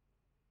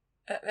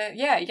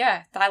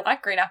 Yeah. I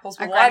like green apples,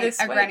 but why this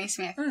A week? Granny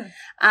Smith. Mm.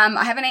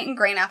 I haven't eaten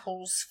green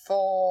apples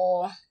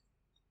for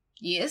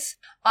years.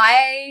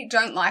 I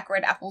don't like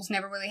red apples,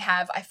 never really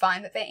have. I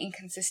find that they're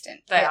inconsistent.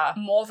 They They're are.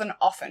 more than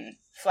often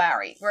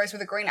flowery. Whereas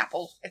with a green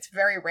apple, it's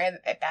very rare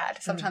that they're bad.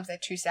 Sometimes they're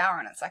too sour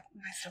and it's like,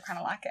 I still kind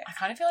of like it. I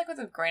kind of feel like with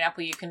a green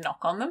apple, you can knock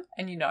on them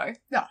and you know.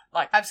 Yeah,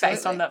 Like, absolutely.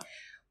 based on the...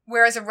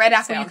 Whereas a red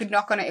apple, you Sound. could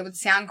knock on it, it would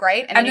sound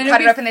great. And And then then you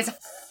cut it'd it open, there's a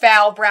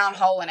foul brown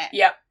hole in it.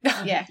 Yep.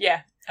 Yeah.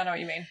 Yeah, I know what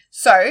you mean.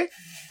 So,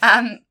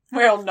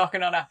 We're all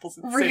knocking on apples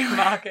at the Really?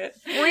 supermarket.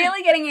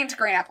 really getting into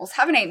green apples.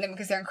 Haven't eaten them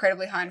because they're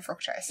incredibly high in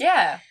fructose.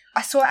 Yeah.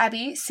 I saw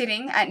Abby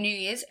sitting at New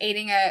Year's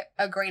eating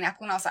a green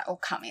apple and I was like, oh,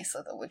 cut me a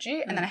slither, would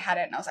you? And then I had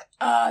it and I was like,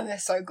 oh, they're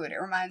so good. It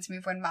reminds me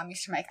of when Mum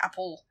used to make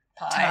apple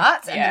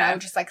tarts and then I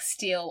would just like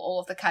steal all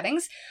of the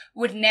cuttings.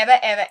 Would never,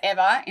 ever,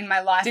 ever in my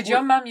life. Did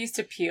your mum used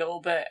to peel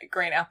the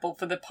green apple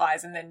for the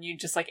pies and then you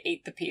just like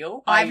eat the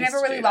peel? I've never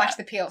really liked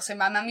the peel. So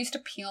my mum used to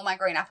peel my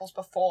green apples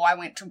before I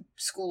went to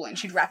school and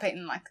she'd wrap it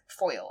in like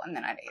foil and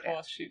then I'd eat Of it.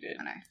 course she did.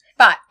 I know.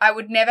 But I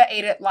would never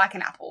eat it like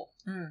an apple.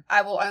 Mm.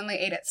 I will only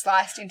eat it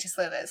sliced into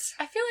slithers.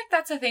 I feel like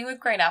that's a thing with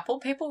green apple.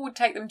 People would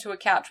take them to a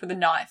couch with a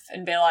knife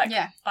and be like,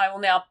 Yeah. I will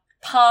now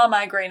par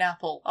my green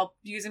apple. I'll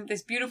use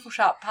this beautiful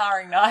sharp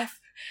paring knife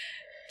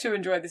to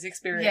enjoy this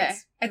experience. Yeah.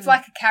 It's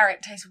like a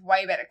carrot, tastes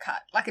way better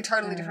cut. Like a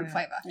totally different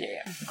flavour.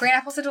 Yeah. Green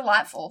apples are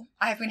delightful.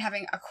 I have been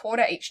having a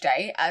quarter each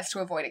day as to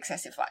avoid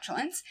excessive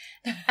flatulence.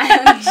 And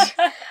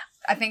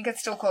I think it's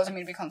still causing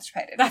me to be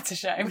constipated. That's a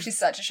shame. Which is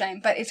such a shame.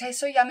 But it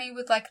tastes so yummy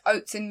with like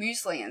oats and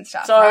muesli and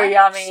stuff. So right?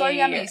 yummy. So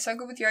yummy. So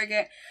good with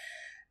yogurt.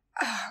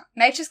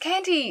 Nature's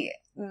candy.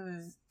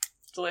 Mm.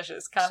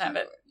 Delicious. Can't have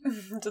it.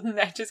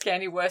 Nature's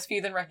candy worse for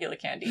you than regular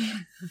candy.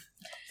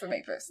 For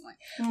me personally.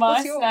 My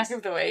What's yours? snack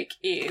of the week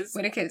is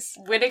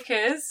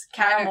Whittaker's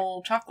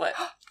caramel chocolate.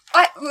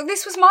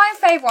 This was my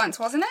fave once,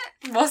 wasn't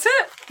it? Was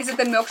it? Is it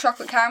the milk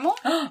chocolate caramel?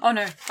 Oh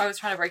no, I was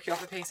trying to break you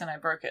off a piece and I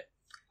broke it.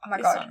 Oh my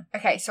This god. one.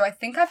 Okay, so I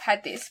think I've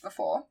had this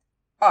before.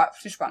 Oh,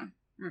 it's this one.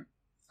 Mm.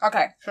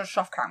 Okay, so it's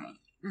soft caramel.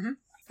 Mhm.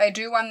 They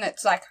do one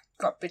that's like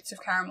got bits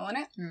of caramel in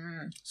it.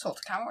 Mm.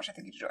 Salted caramel, which I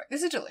think you enjoy.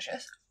 This is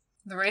delicious.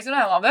 The reason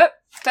I love it,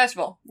 first of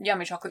all,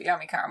 yummy chocolate,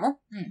 yummy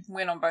caramel. Mm.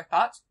 Win on both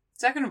parts.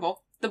 Second of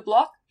all, the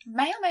block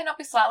may or may not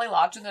be slightly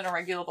larger than a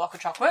regular block of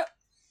chocolate.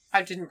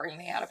 I didn't bring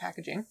the outer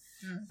packaging.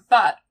 Mm.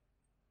 But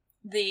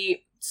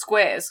the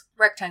squares,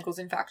 rectangles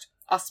in fact,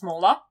 are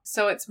smaller.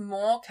 So it's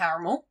more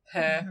caramel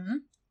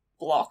per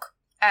block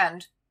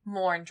and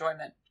more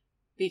enjoyment.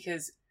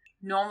 Because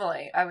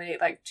normally I would eat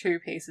like 2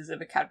 pieces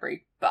of a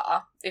Cadbury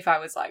bar if I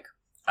was like,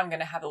 I'm going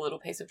to have a little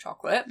piece of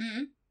chocolate.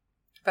 Mm.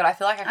 But I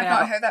feel like I can I've have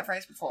not heard that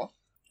phrase before.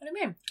 What do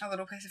you mean? A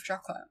little piece of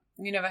chocolate.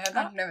 You never heard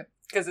that? I've never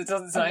Because it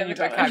doesn't I've sound in your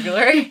never done it.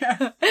 vocabulary.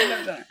 I've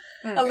never done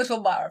it. A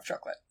little bar of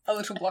chocolate. A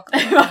little block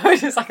of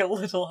Just like a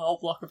little whole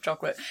block of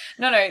chocolate.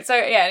 No. So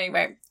yeah.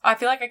 Anyway, I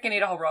feel like I can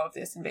eat a whole row of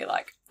this and be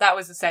like, that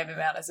was the same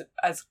amount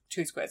as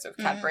 2 squares of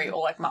Cadbury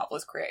or like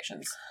Marvelous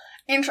Creations.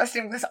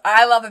 Interesting, because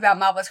I love about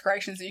Marvelous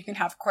Creations that you can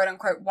have quote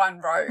unquote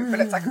one row, but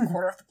it's like a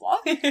quarter of the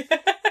block.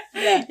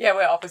 Yeah,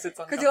 we're opposites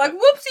on. Because you're like,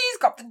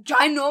 whoopsies, got the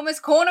ginormous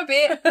corner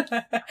bit.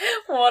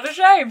 What a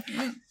shame.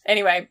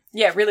 Anyway,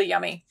 yeah, really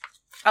yummy.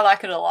 I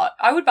like it a lot.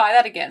 I would buy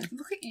that again.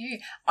 Look at you.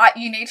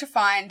 You need to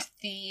find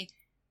the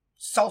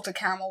salted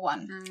caramel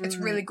one. It's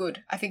really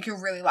good. I think you'll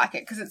really like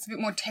it because it's a bit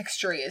more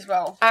textury as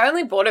well. I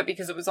only bought it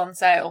because it was on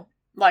sale.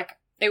 Like,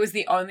 it was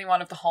the only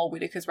one of the whole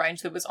Whittaker's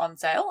range that was on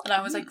sale. And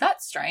I was like,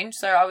 that's strange.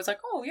 So I was like,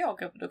 oh, yeah, I'll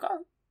give it a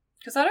go.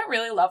 Because I don't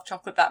really love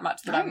chocolate that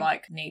much that I'm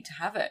like, need to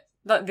have it.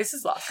 Like, this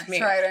has lasted me.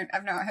 Sorry,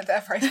 I've never heard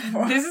that phrase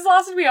before. This has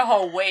lasted me a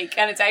whole week.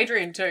 And it's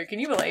Adrian too. Can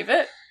you believe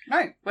it?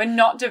 No. We're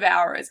not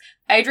devourers.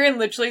 Adrian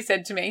literally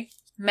said to me,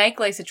 make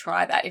Lisa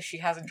try that if she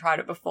hasn't tried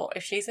it before.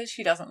 If she says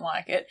she doesn't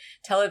like it,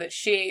 tell her that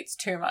she eats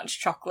too much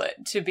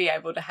chocolate to be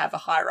able to have a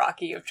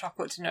hierarchy of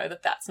chocolate to know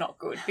that that's not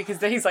good. Because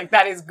he's like,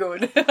 that is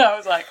good. And I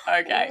was like,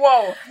 okay.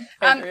 Whoa.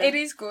 Adrian. It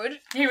is good.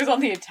 He was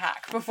on the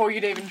attack before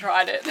you'd even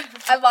tried it.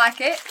 I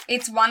like it.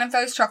 It's one of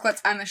those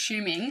chocolates, I'm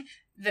assuming,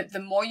 that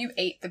the more you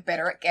eat, the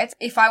better it gets.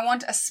 If I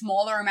want a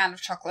smaller amount of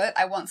chocolate,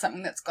 I want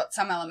something that's got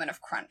some element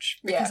of crunch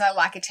because I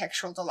like a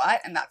textural delight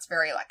and that's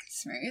very like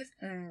smooth.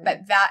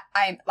 But that,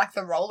 I like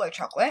the Rolo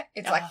chocolate.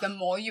 It's like the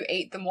more you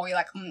eat, the more you're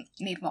like,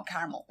 need more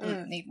caramel,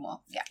 need more.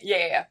 Yeah.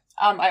 Yeah.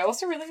 I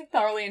also really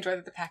thoroughly enjoy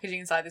that the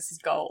packaging inside this is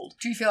gold.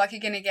 Do you feel like you're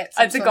going to get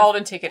some It's a sort of-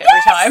 golden ticket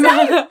every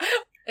time.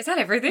 Is that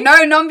everything?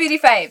 No non-beauty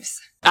faves.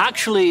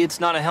 Actually, it's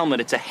not a helmet,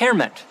 it's a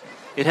hairnet.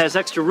 It has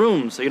extra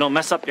room so you don't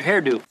mess up your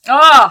hairdo.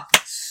 Ah!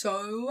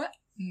 So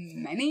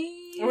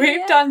many.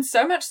 We've done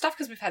so much stuff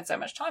because we've had so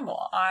much time.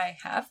 Well, I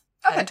have.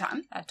 I've had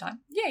time. Had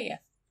time. Yeah.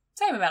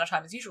 Same amount of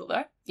time as usual,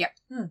 though. Yep.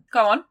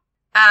 Go on.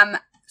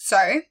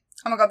 So,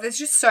 oh my god, there's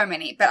just so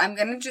many, but I'm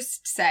going to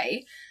just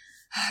say,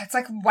 it's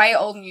like way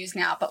old news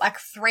now, but like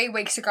 3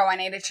 weeks ago I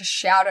needed to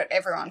shout at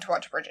everyone to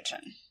watch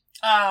Bridgerton.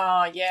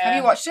 Oh, yeah. Have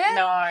you watched it?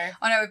 No. I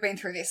know we've been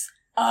through this.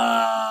 You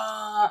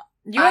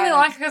only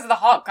like it because of the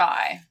hot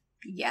guy.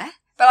 Yeah.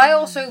 But I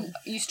also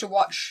used to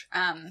watch,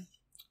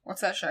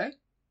 what's that show?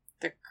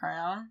 The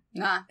Crown?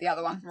 Nah, the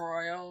other one.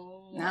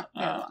 Royal? Nah,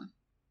 the other one.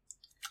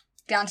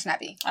 Downton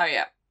Abbey. Oh,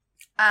 yeah.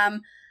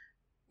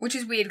 Which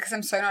is weird because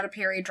I'm so not a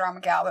period drama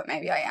gal, but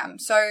maybe I am.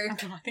 So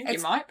I think you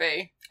might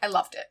be. I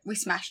loved it. We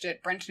smashed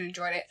it. Brenton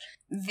enjoyed it.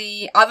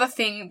 The other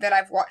thing that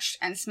I've watched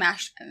and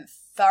smashed and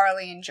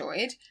thoroughly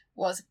enjoyed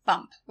was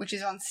Bump, which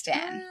is on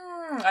Stan.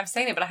 I've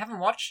seen it, but I haven't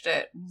watched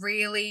it.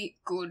 Really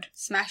good.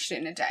 Smashed it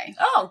in a day.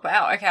 Oh,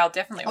 wow. Okay, I'll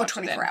definitely Or watch it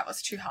 24 then.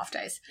 hours, 2 half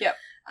days. Yep.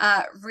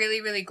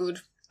 Really, really good.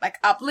 Like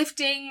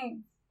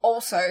uplifting.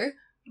 Also,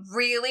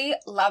 really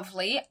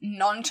lovely,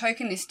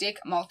 non-tokenistic,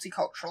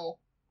 multicultural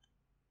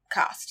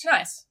cast.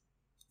 Nice.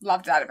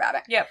 Loved that about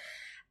it. Yep.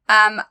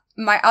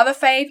 My other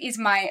fave is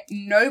my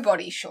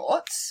Nobody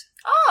shorts.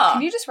 Ah.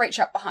 Can you just reach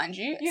up behind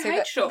you? You See hate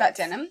that, shorts. that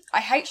denim?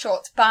 I hate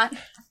shorts, but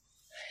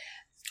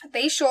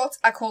these shorts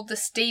are called the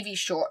Stevie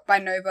Short by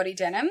Nobody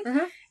Denim.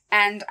 Mhm.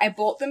 And I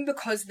bought them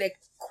because they're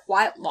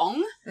quite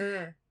long.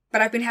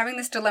 But I've been having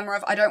this dilemma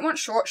of I don't want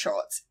short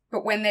shorts,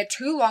 but when they're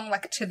too long,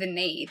 like to the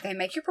knee, they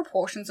make your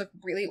proportions look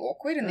really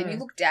awkward and then you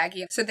look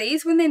daggy. So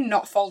these, when they're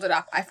not folded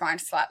up, I find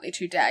slightly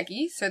too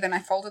daggy. So then I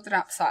folded them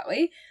up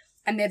slightly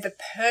and they're the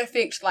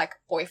perfect, like,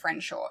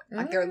 boyfriend short.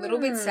 Like, they're a little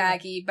bit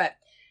saggy, but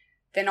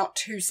they're not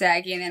too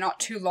saggy and they're not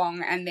too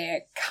long and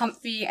they're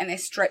comfy and they're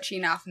stretchy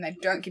enough and they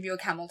don't give you a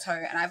camel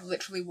toe. And I've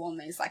literally worn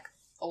these, like,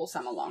 all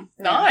summer long.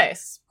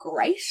 Nice.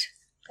 Great.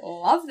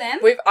 Love them.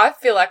 I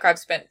feel like I've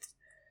spent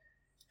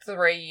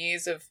 3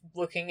 years of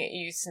looking at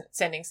you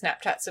sending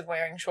Snapchats of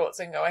wearing shorts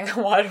and going,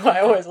 why do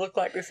I always look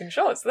like this in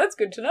shorts? So that's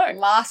good to know.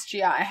 Last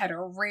year I had you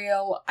bought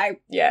real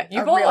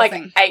like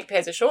thing. 8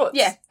 pairs of shorts.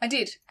 Yeah, I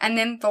did. And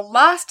then the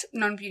last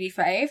non-beauty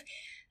fave,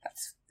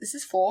 this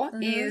is 4,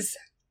 is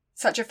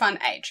Such a Fun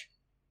Age.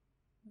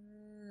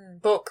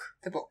 Book.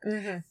 The book.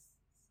 Mm-hmm.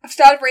 I've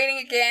started reading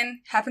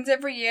again. Happens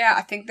every year.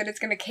 I think that it's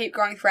going to keep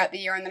going throughout the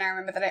year. And then I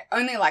remember that I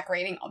only like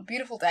reading on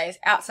beautiful days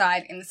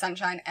outside in the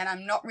sunshine. And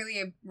I'm not really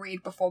a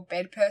read before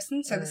bed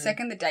person. So the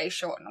second the day's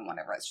shortened or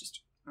whatever, it's just...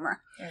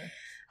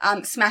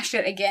 smashed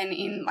it again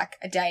in like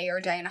a day or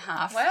a day and a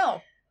half.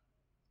 Wow.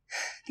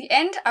 The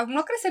end, I'm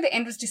not going to say the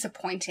end was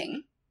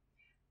disappointing,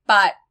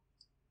 but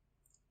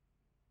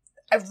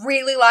I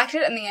really liked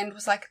it and the end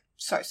was like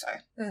so-so.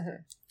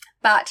 Mm-hmm.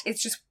 But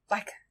it's just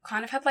like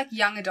kind of had like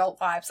young adult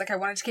vibes. Like I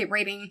wanted to keep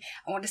reading.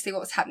 I wanted to see what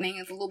was happening.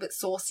 It's a little bit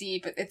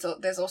saucy, but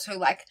there's also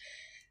like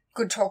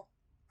good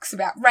talks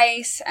about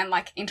race and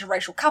like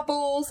interracial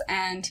couples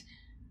and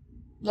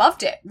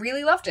loved it.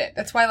 Really loved it.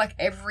 That's why like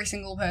every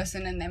single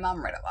person and their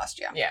mum read it last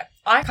year. Yeah.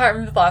 I can't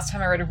remember the last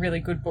time I read a really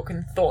good book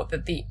and thought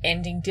that the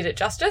ending did it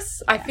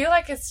justice. Yeah. I feel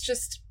like it's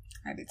just...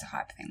 Maybe it's a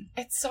hype thing.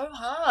 It's so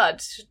hard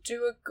to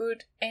do a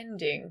good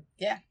ending.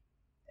 Yeah.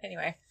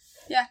 Anyway.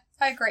 Yeah,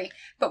 I agree.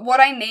 But what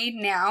I need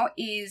now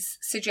is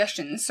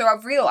suggestions. So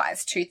I've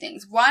realised 2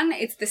 things. One,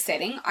 it's the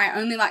setting. I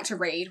only like to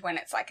read when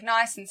it's like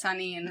nice and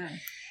sunny and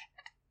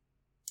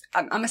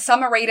I'm a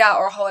summer reader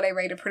or a holiday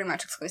reader pretty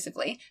much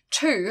exclusively.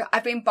 2,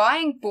 I've been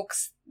buying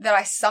books that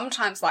I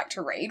sometimes like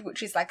to read,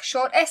 which is like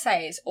short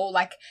essays or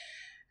like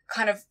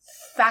kind of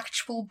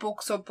factual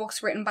books or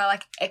books written by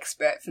like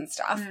experts and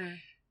stuff.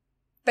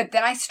 But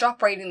then I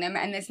stop reading them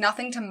and there's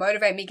nothing to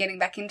motivate me getting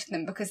back into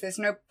them because there's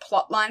no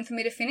plot line for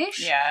me to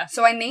finish. Yeah.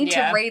 So I need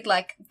to read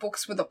like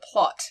books with a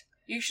plot.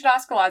 You should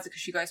ask Eliza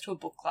because she goes to a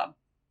book club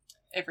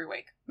every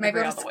week. Maybe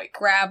I'll just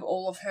grab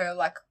all of her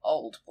like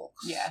old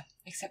books. Yeah.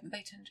 Except that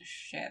they tend to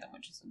share them,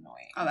 which is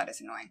annoying. Oh, that is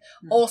annoying.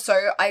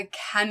 Also, I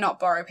cannot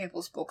borrow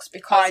people's books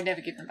because... I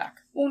never give them back.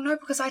 Well, no,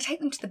 because I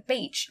take them to the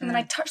beach and then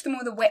I touch them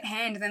with a wet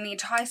hand and then the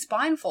entire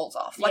spine falls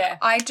off. Like,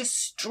 I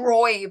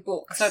destroy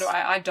books. So do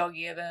I. I dog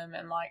ear them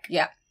and like...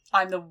 Yeah.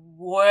 I'm the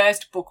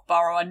worst book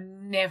borrower.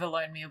 Never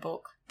loan me a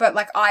book. But,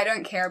 like, I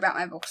don't care about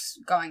my books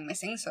going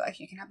missing, so,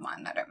 like, you can have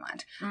mine. I don't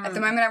mind. At the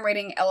moment, I'm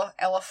reading Eleanor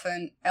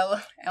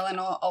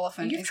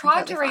Oliphant. You've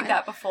tried to read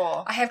that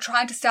before. I have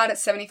tried to start it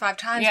 75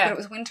 times, but it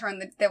was winter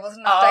and there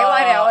wasn't enough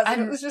daylight hours,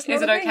 and it was just not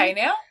Is it okay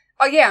now?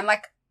 Oh, yeah, I'm,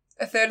 like,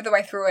 a third of the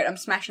way through it. I'm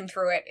smashing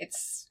through it.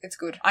 It's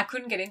good. I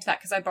couldn't get into that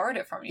because I borrowed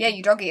it from you. Yeah,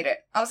 you dog-eared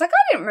it. I was like,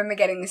 I didn't remember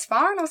getting this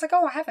far, and I was like,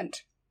 oh, I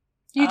haven't.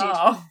 You did.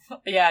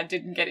 Yeah, I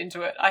didn't get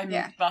into it.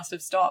 I must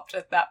have stopped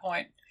at that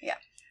point. Yeah.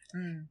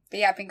 But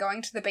yeah, I've been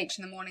going to the beach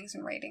in the mornings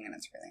and reading, and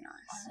it's really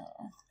nice.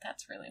 Oh,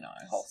 that's really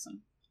nice.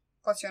 Wholesome.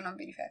 What's your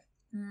non-beauty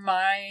fave?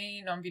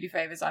 My non-beauty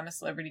fave is I'm a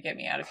Celebrity, Get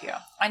Me Out of Here.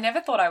 I never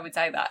thought I would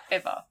say that,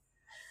 ever.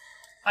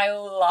 I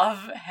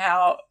love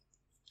how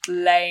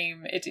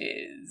lame it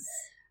is.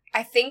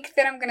 I think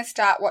that I'm going to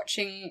start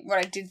watching what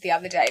I did the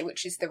other day,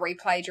 which is the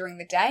replay during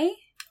the day.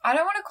 I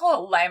don't want to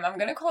call it lame. I'm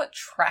going to call it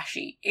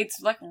trashy.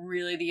 It's like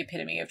really the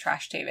epitome of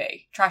trash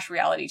TV. Trash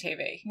reality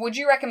TV. Would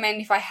you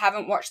recommend if I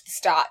haven't watched the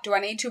start, do I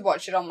need to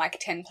watch it on like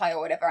 10 play or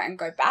whatever and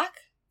go back?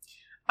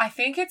 I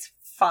think it's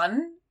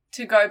fun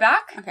to go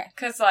back. Okay.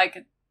 Because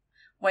like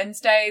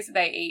Wednesdays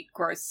they eat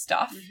gross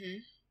stuff.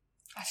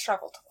 I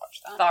struggle to watch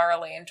that.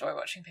 Thoroughly enjoy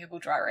watching people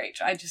dry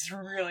reach. I just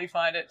really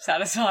find it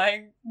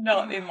satisfying.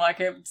 Not in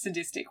like a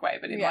sadistic way,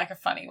 but in like a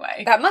funny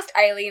way. That must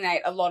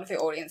alienate a lot of the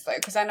audience though,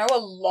 because I know a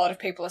lot of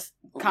people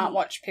can't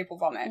watch people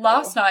vomit.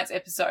 Last night's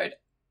episode,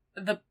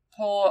 the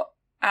poor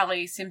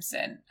Ali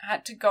Simpson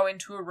had to go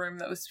into a room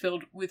that was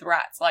filled with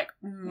rats, like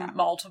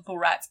multiple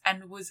rats,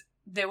 and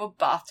there were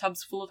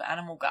bathtubs full of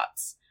animal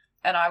guts.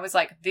 And I was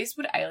like, this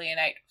would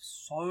alienate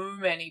so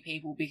many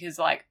people because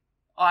like,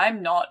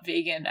 I'm not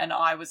vegan, and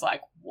I was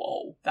like,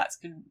 whoa, that's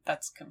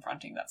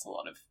confronting. That's a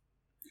lot of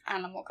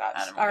animal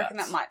guts. I reckon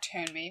that might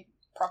turn me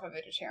proper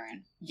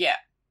vegetarian. Yeah.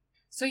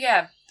 So,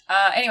 yeah.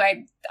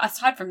 Anyway,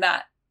 aside from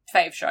that,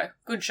 fave show.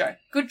 Good show.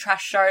 Good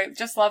trash show.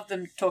 Just love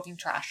them talking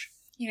trash.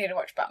 You need to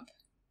watch Bump.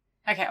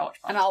 Okay, I'll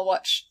watch Bump. And I'll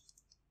watch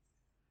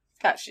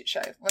that shit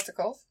show. What's it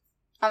called?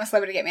 I'm a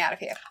Celebrity, Get Me Out of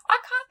Here. I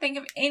can't think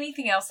of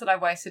anything else that I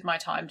wasted my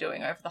time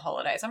doing over the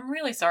holidays. I'm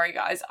really sorry,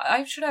 guys.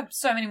 I should have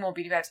so many more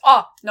beauty faves.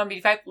 Oh,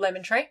 non-beauty fave,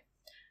 Lemon Tree.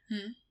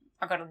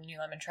 I got a new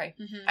Lemon Tree.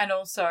 And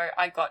also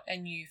I got a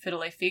new Fiddle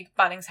Leaf fig.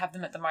 Bunnings have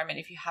them at the moment.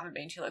 If you haven't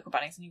been to your local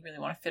Bunnings and you really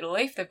want a Fiddle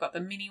Leaf, they've got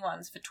the mini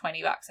ones for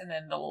 $20 and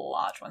then the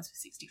large ones for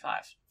 $65.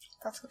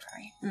 That's good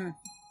value.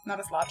 Not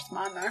as large as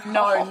mine though.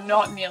 No,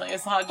 not nearly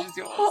as large as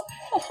yours.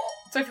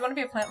 So if you want to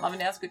be a plant lover,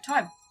 now's a good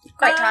time.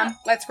 Great time.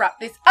 Let's wrap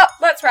this up.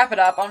 Let's wrap it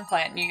up on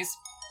plant news.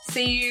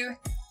 See you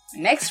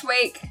next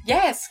week.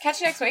 Yes,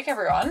 catch you next week,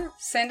 everyone.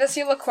 Send us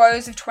your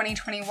LaQuos of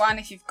 2021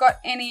 if you've got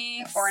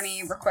any, or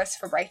any requests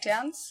for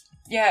breakdowns.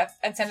 Yeah,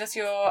 and send us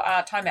your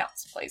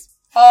timeouts, please.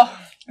 Oh,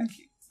 thank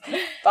you.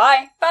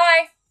 Bye.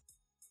 Bye.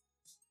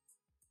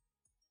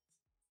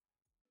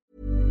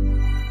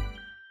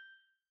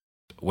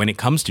 When it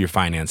comes to your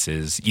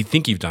finances, you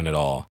think you've done it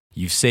all.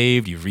 You've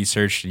saved, you've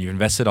researched, and you've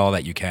invested all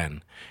that you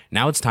can.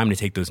 Now it's time to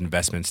take those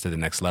investments to the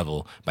next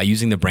level by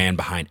using the brand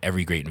behind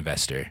every great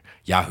investor,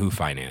 Yahoo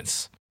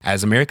Finance.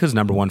 As America's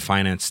 #1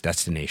 finance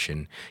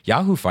destination,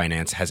 Yahoo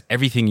Finance has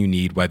everything you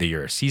need, whether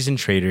you're a seasoned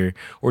trader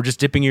or just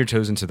dipping your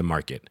toes into the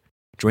market.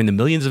 Join the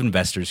millions of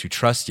investors who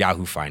trust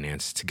Yahoo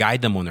Finance to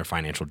guide them on their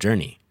financial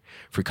journey.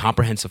 For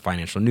comprehensive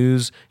financial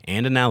news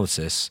and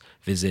analysis,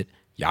 visit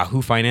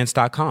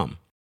yahoofinance.com.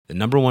 The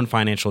 #1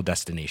 financial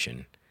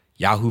destination,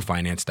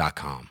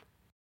 yahoofinance.com.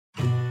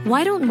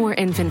 Why don't more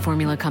infant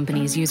formula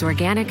companies use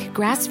organic,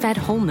 grass-fed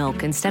whole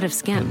milk instead of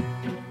skim?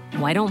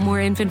 Why don't more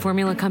infant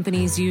formula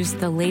companies use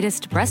the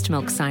latest breast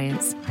milk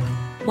science?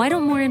 Why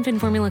don't more infant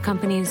formula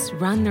companies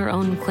run their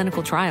own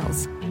clinical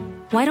trials?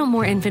 Why don't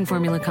more infant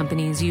formula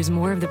companies use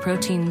more of the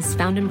proteins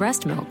found in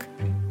breast milk?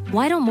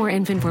 Why don't more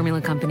infant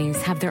formula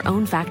companies have their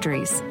own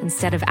factories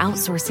instead of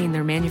outsourcing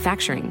their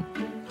manufacturing?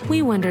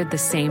 We wondered the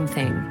same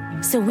thing.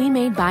 So we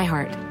made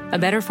ByHeart, a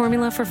better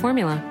formula for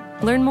formula.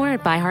 Learn more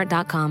at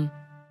byheart.com.